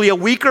probably a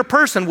weaker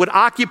person would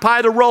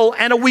occupy the role,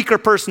 and a weaker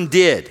person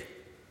did.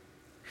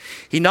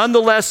 He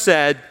nonetheless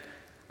said,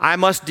 "I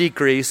must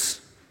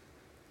decrease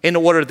in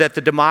order that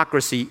the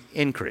democracy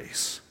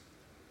increase."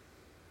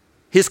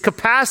 His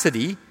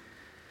capacity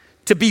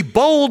to be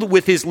bold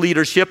with his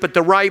leadership at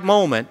the right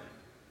moment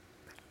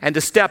and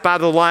to step out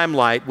of the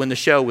limelight when the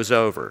show was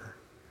over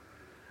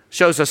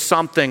shows us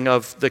something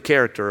of the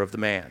character of the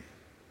man.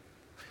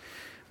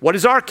 What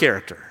is our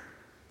character?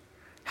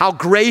 How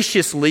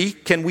graciously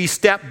can we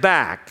step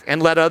back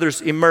and let others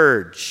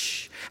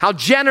emerge? How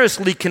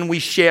generously can we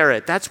share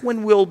it? That's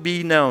when we'll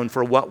be known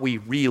for what we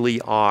really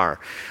are.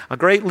 A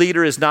great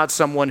leader is not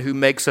someone who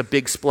makes a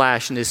big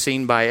splash and is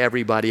seen by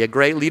everybody. A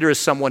great leader is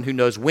someone who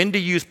knows when to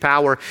use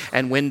power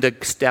and when to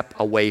step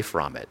away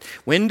from it,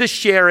 when to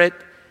share it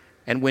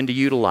and when to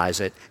utilize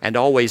it, and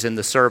always in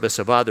the service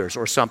of others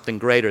or something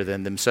greater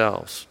than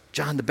themselves.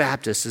 John the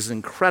Baptist is an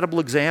incredible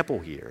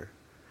example here.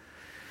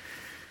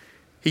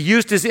 He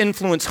used his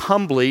influence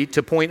humbly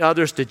to point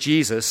others to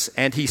Jesus,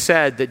 and he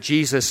said that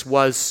Jesus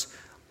was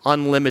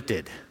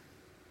unlimited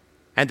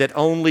and that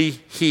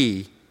only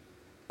he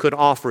could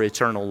offer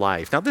eternal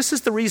life. Now, this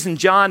is the reason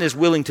John is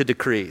willing to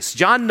decrease.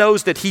 John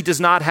knows that he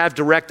does not have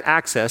direct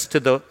access to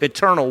the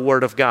eternal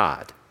Word of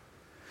God.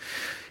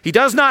 He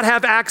does not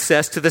have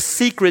access to the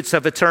secrets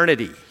of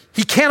eternity.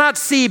 He cannot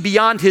see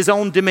beyond his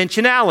own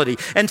dimensionality.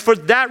 And for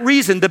that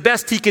reason, the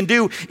best he can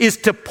do is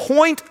to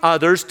point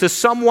others to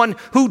someone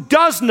who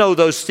does know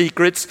those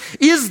secrets,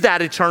 is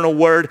that eternal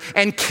word,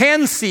 and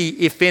can see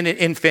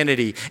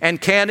infinity,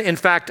 and can, in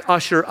fact,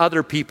 usher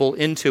other people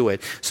into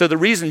it. So the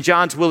reason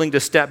John's willing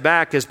to step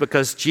back is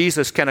because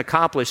Jesus can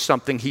accomplish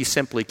something he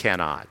simply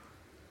cannot.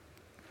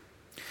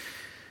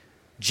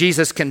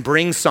 Jesus can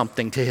bring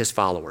something to his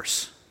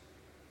followers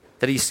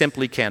that he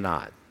simply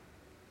cannot.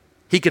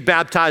 He could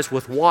baptize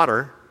with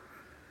water,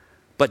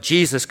 but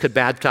Jesus could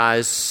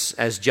baptize,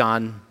 as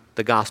John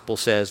the Gospel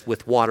says,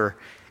 with water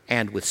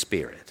and with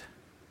Spirit.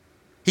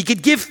 He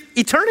could give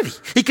eternity.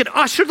 He could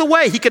usher the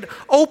way. He could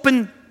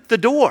open the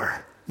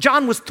door.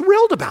 John was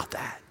thrilled about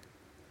that.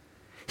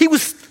 He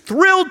was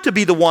thrilled to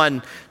be the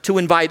one to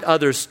invite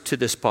others to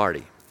this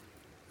party.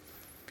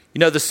 You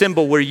know, the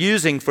symbol we're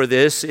using for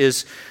this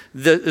is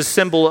the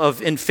symbol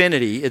of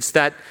infinity. It's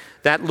that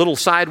little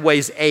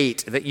sideways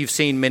 8 that you've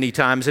seen many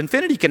times.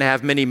 Infinity can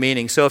have many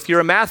meanings. So if you're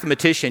a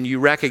mathematician, you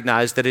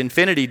recognize that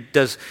infinity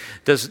does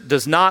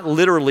not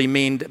literally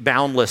mean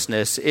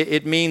boundlessness.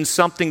 It means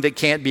something that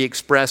can't be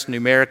expressed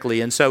numerically.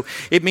 And so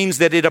it means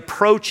that it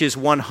approaches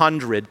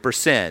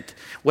 100%,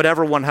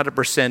 whatever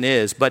 100%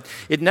 is, but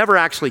it never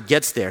actually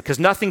gets there because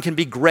nothing can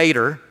be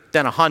greater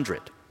than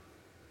 100.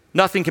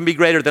 Nothing can be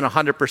greater than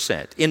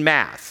 100% in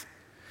math.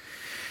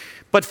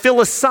 But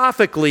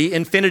philosophically,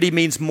 infinity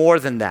means more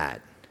than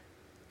that.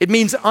 It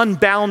means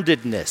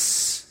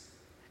unboundedness.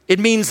 It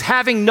means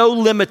having no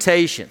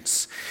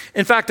limitations.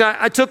 In fact,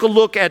 I took a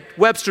look at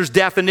Webster's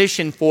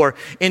definition for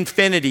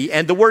infinity,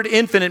 and the word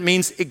infinite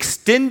means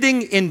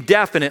extending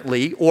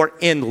indefinitely or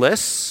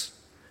endless.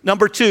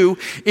 Number 2,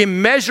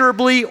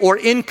 immeasurably or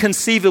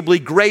inconceivably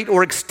great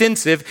or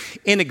extensive,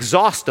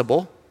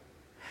 inexhaustible.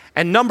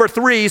 And number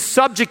 3,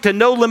 subject to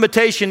no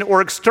limitation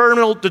or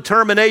external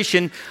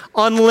determination,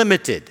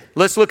 unlimited.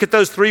 Let's look at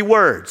those 3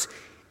 words.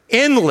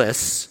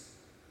 Endless,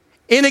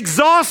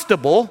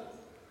 inexhaustible,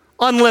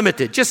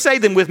 unlimited. Just say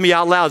them with me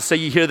out loud so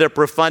you hear their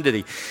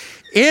profundity.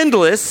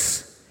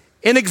 Endless,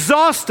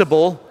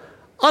 inexhaustible,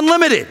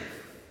 unlimited.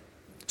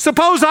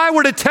 Suppose I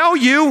were to tell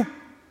you,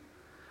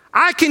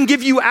 I can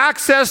give you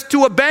access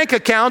to a bank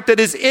account that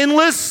is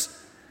endless,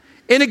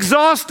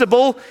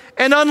 inexhaustible,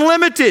 and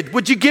unlimited.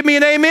 Would you give me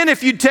an amen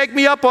if you'd take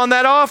me up on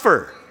that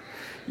offer?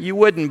 You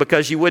wouldn't,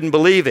 because you wouldn't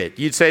believe it.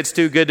 You'd say it's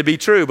too good to be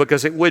true,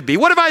 because it would be.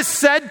 What if I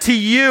said to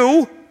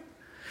you,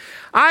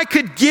 I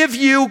could give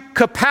you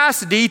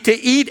capacity to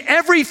eat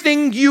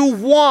everything you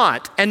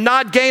want and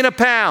not gain a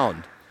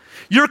pound?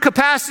 Your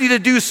capacity to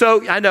do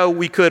so, I know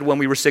we could when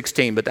we were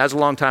 16, but that's a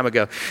long time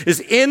ago,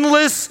 is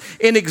endless,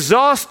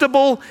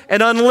 inexhaustible,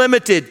 and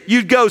unlimited.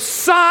 You'd go,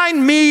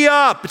 sign me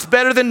up. It's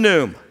better than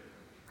Noom,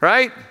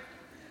 right?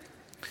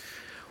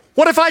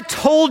 What if I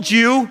told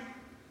you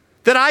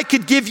that I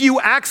could give you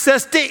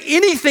access to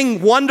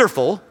anything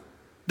wonderful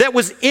that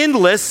was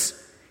endless,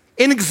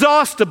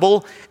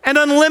 inexhaustible, and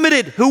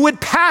unlimited? Who would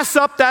pass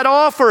up that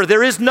offer?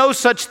 There is no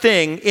such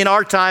thing in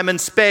our time and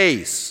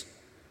space.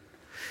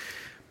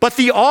 But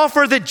the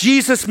offer that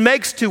Jesus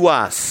makes to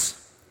us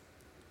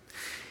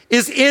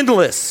is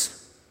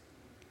endless.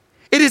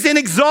 It is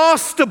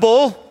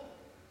inexhaustible,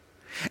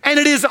 and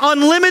it is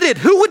unlimited.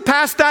 Who would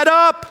pass that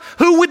up?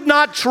 Who would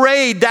not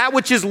trade that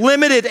which is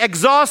limited,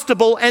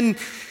 exhaustible, and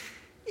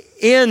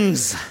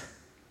ends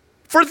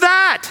for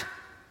that?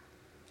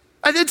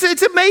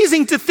 It's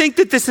amazing to think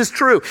that this is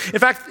true. In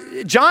fact,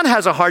 John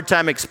has a hard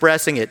time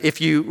expressing it,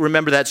 if you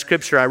remember that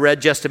scripture I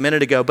read just a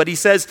minute ago. But he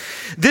says,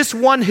 this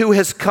one who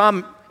is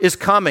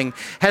coming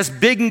has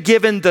been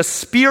given the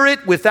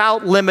Spirit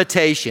without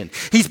limitation.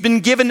 He's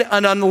been given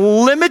an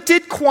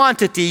unlimited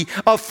quantity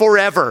of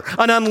forever,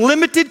 an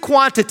unlimited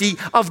quantity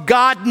of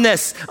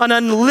godness, an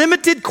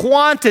unlimited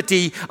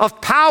quantity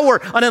of power,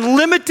 an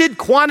unlimited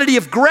quantity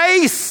of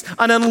grace,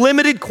 an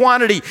unlimited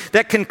quantity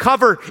that can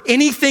cover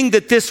anything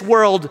that this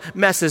world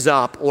messes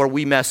up or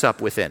we mess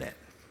up within it.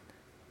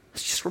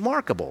 It's just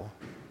remarkable.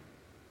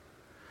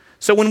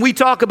 So when we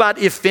talk about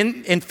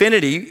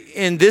infinity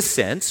in this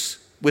sense,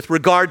 with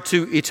regard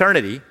to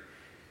eternity,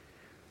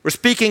 we're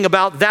speaking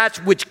about that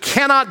which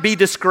cannot be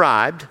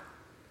described,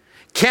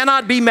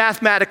 cannot be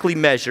mathematically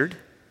measured,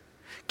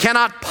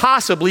 cannot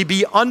possibly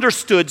be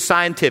understood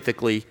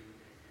scientifically.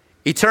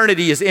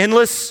 Eternity is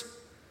endless,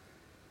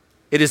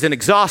 it is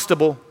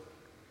inexhaustible,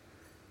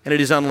 and it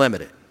is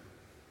unlimited.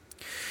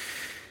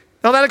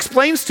 Now that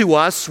explains to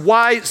us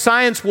why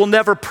science will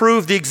never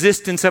prove the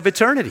existence of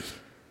eternity.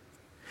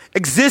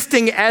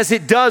 Existing as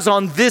it does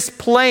on this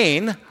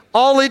plane,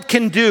 all it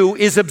can do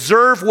is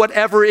observe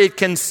whatever it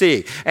can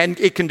see, and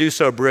it can do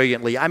so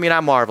brilliantly. I mean,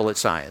 I marvel at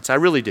science, I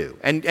really do.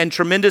 And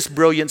tremendous,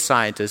 brilliant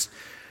scientists,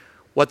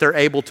 what they're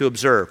able to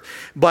observe.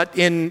 But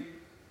in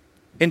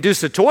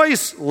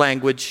Dusatoy's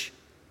language,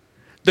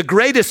 the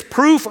greatest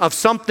proof of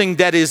something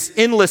that is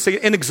endless,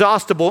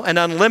 inexhaustible, and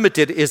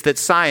unlimited is that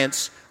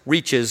science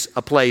reaches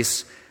a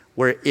place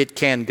where it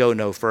can go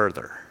no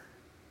further.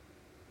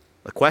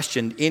 The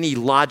question any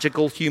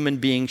logical human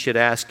being should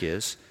ask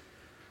is,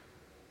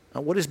 now,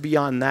 what is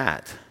beyond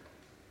that?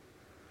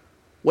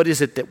 What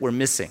is it that we're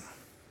missing?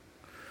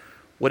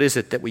 What is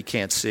it that we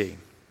can't see?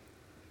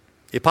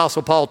 The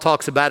Apostle Paul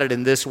talks about it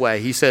in this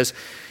way. He says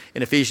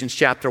in Ephesians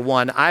chapter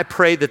 1, I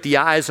pray that the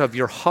eyes of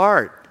your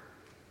heart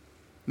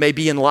may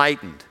be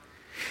enlightened,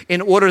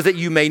 in order that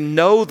you may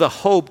know the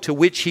hope to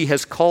which he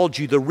has called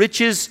you, the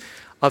riches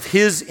of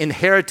his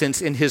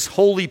inheritance in his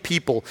holy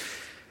people,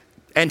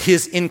 and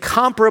his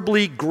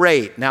incomparably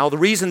great. Now, the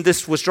reason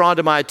this was drawn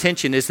to my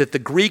attention is that the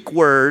Greek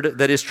word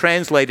that is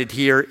translated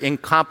here,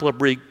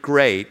 incomparably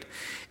great,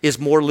 is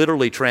more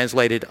literally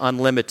translated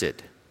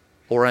unlimited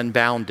or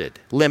unbounded,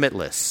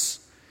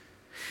 limitless.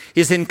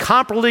 His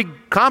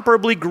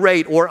incomparably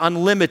great or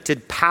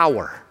unlimited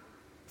power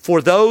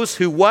for those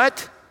who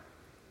what?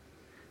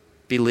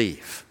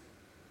 Believe,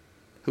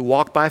 who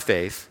walk by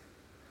faith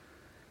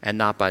and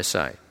not by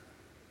sight.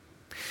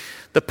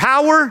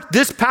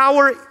 This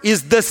power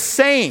is the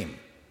same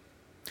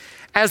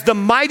as the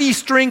mighty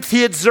strength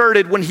he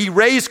exerted when he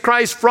raised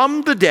Christ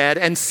from the dead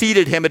and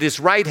seated him at his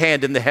right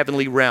hand in the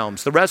heavenly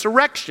realms. The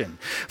resurrection,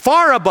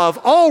 far above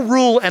all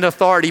rule and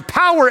authority,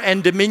 power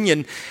and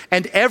dominion,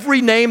 and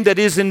every name that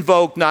is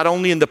invoked, not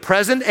only in the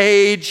present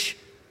age,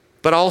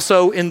 but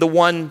also in the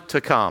one to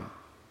come.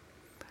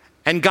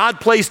 And God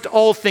placed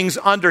all things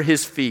under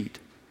his feet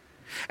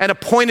and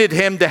appointed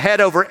him the head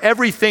over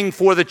everything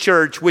for the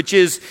church, which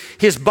is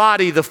his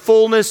body, the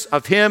fullness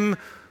of him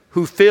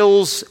who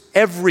fills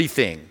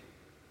everything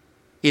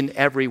in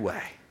every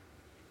way.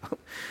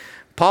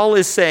 Paul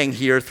is saying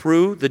here,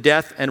 through the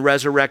death and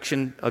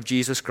resurrection of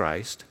Jesus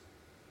Christ,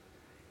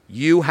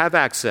 you have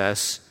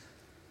access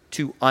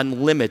to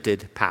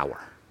unlimited power.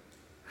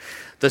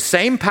 The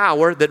same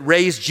power that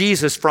raised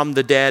Jesus from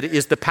the dead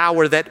is the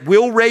power that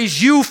will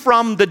raise you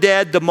from the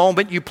dead the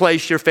moment you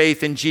place your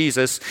faith in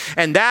Jesus.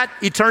 And that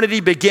eternity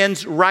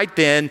begins right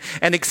then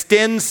and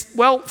extends,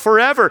 well,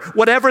 forever,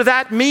 whatever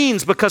that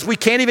means, because we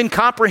can't even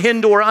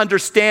comprehend or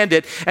understand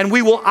it. And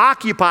we will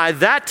occupy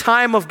that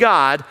time of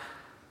God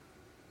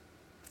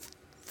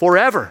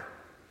forever.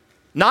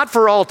 Not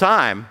for all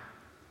time,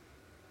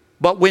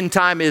 but when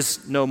time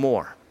is no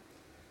more.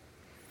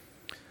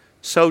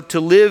 So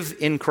to live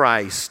in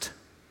Christ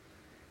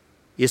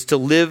is to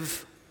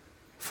live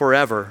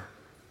forever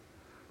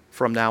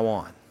from now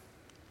on.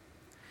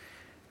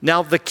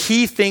 Now, the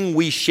key thing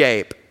we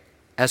shape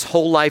as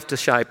whole life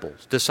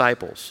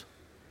disciples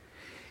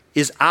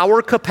is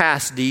our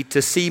capacity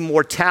to see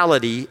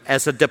mortality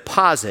as a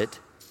deposit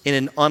in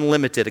an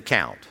unlimited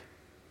account.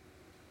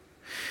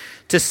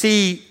 To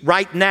see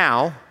right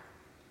now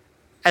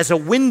as a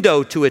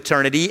window to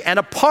eternity and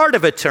a part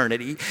of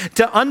eternity,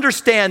 to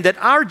understand that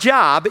our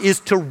job is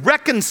to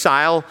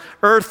reconcile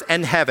earth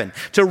and heaven,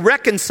 to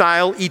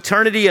reconcile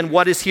eternity and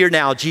what is here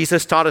now.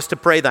 Jesus taught us to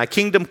pray, thy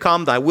kingdom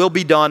come, thy will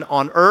be done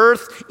on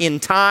earth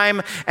in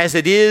time as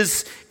it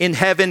is in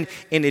heaven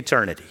in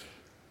eternity.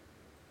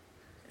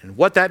 And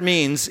what that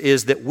means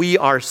is that we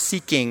are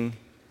seeking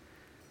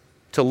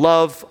to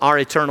love our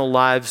eternal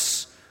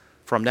lives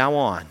from now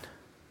on,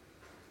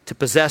 to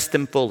possess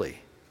them fully,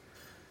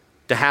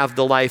 to have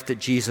the life that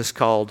Jesus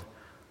called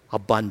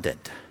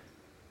abundant.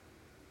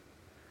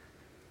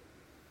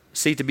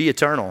 See, to be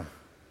eternal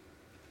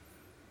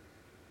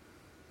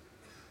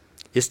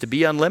is to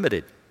be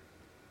unlimited.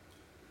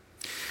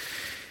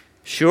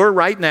 Sure,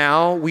 right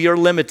now we are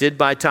limited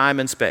by time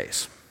and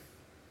space.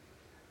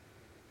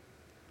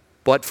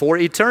 But for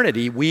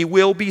eternity, we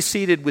will be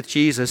seated with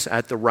Jesus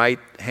at the right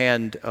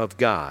hand of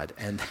God.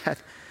 And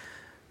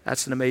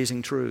that's an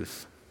amazing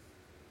truth.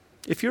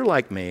 If you're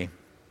like me,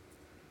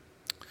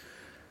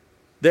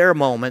 there are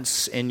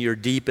moments in your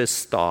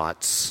deepest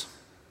thoughts,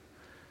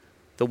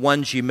 the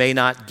ones you may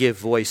not give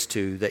voice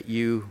to, that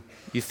you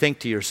think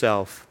to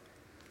yourself,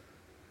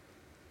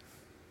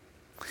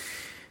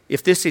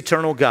 if this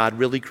eternal God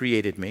really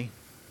created me,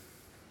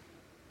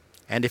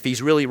 and if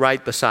he's really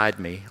right beside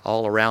me,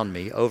 all around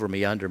me, over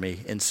me, under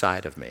me,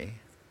 inside of me,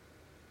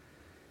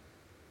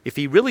 if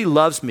he really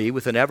loves me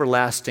with an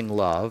everlasting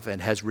love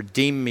and has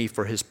redeemed me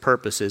for his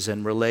purposes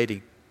and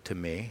relating to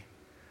me,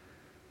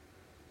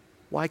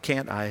 why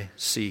can't I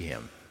see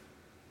him?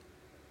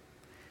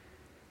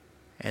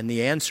 And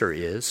the answer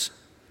is,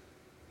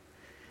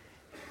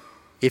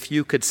 if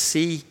you could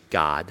see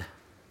God,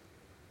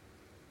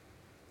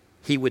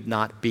 he would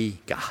not be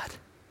God.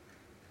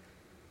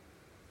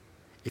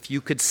 If you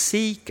could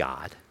see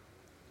God,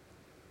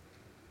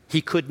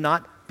 he could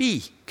not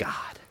be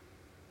God.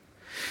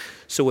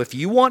 So if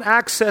you want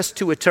access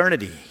to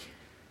eternity,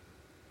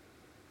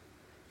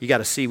 you got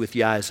to see with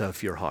the eyes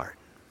of your heart.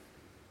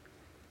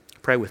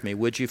 Pray with me,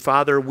 would you?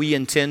 Father, we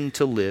intend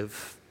to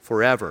live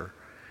forever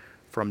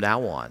from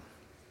now on.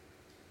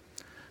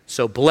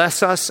 So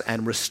bless us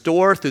and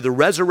restore through the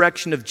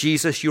resurrection of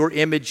Jesus your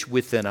image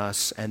within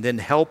us, and then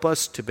help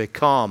us to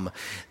become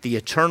the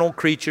eternal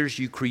creatures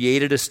you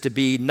created us to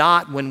be,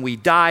 not when we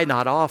die,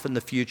 not off in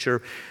the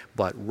future,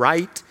 but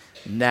right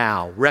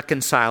now.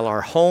 Reconcile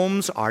our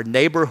homes, our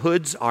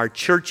neighborhoods, our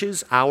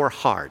churches, our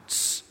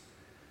hearts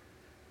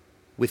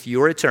with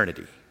your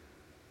eternity.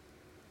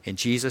 In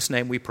Jesus'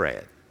 name we pray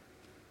it.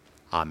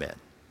 Amen.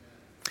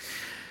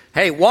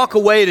 Hey, walk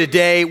away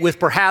today with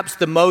perhaps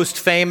the most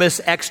famous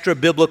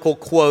extra-biblical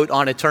quote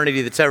on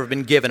eternity that's ever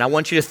been given. I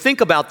want you to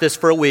think about this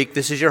for a week.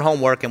 This is your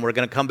homework, and we're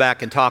going to come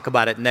back and talk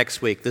about it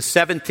next week. The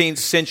 17th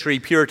century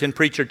Puritan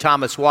preacher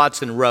Thomas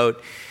Watson wrote,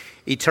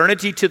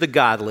 "Eternity to the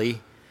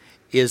godly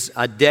is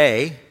a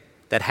day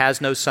that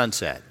has no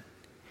sunset.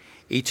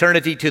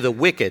 Eternity to the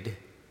wicked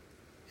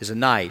is a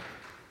night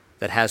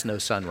that has no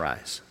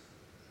sunrise."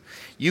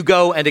 You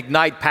go and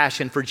ignite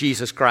passion for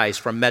Jesus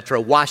Christ. From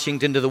Metro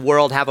Washington to the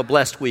world, have a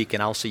blessed week,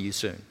 and I'll see you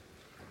soon.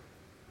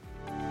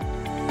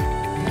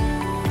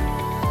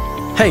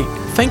 Hey,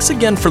 thanks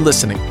again for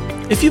listening.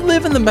 If you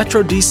live in the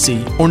Metro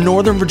DC or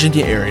Northern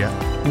Virginia area,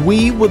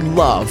 we would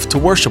love to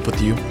worship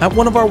with you at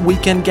one of our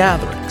weekend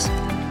gatherings.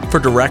 For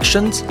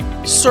directions,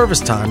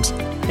 service times,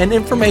 and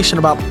information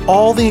about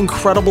all the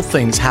incredible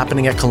things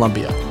happening at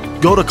Columbia,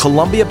 go to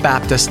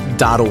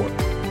columbiabaptist.org.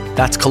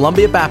 That's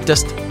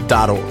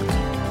columbiabaptist.org.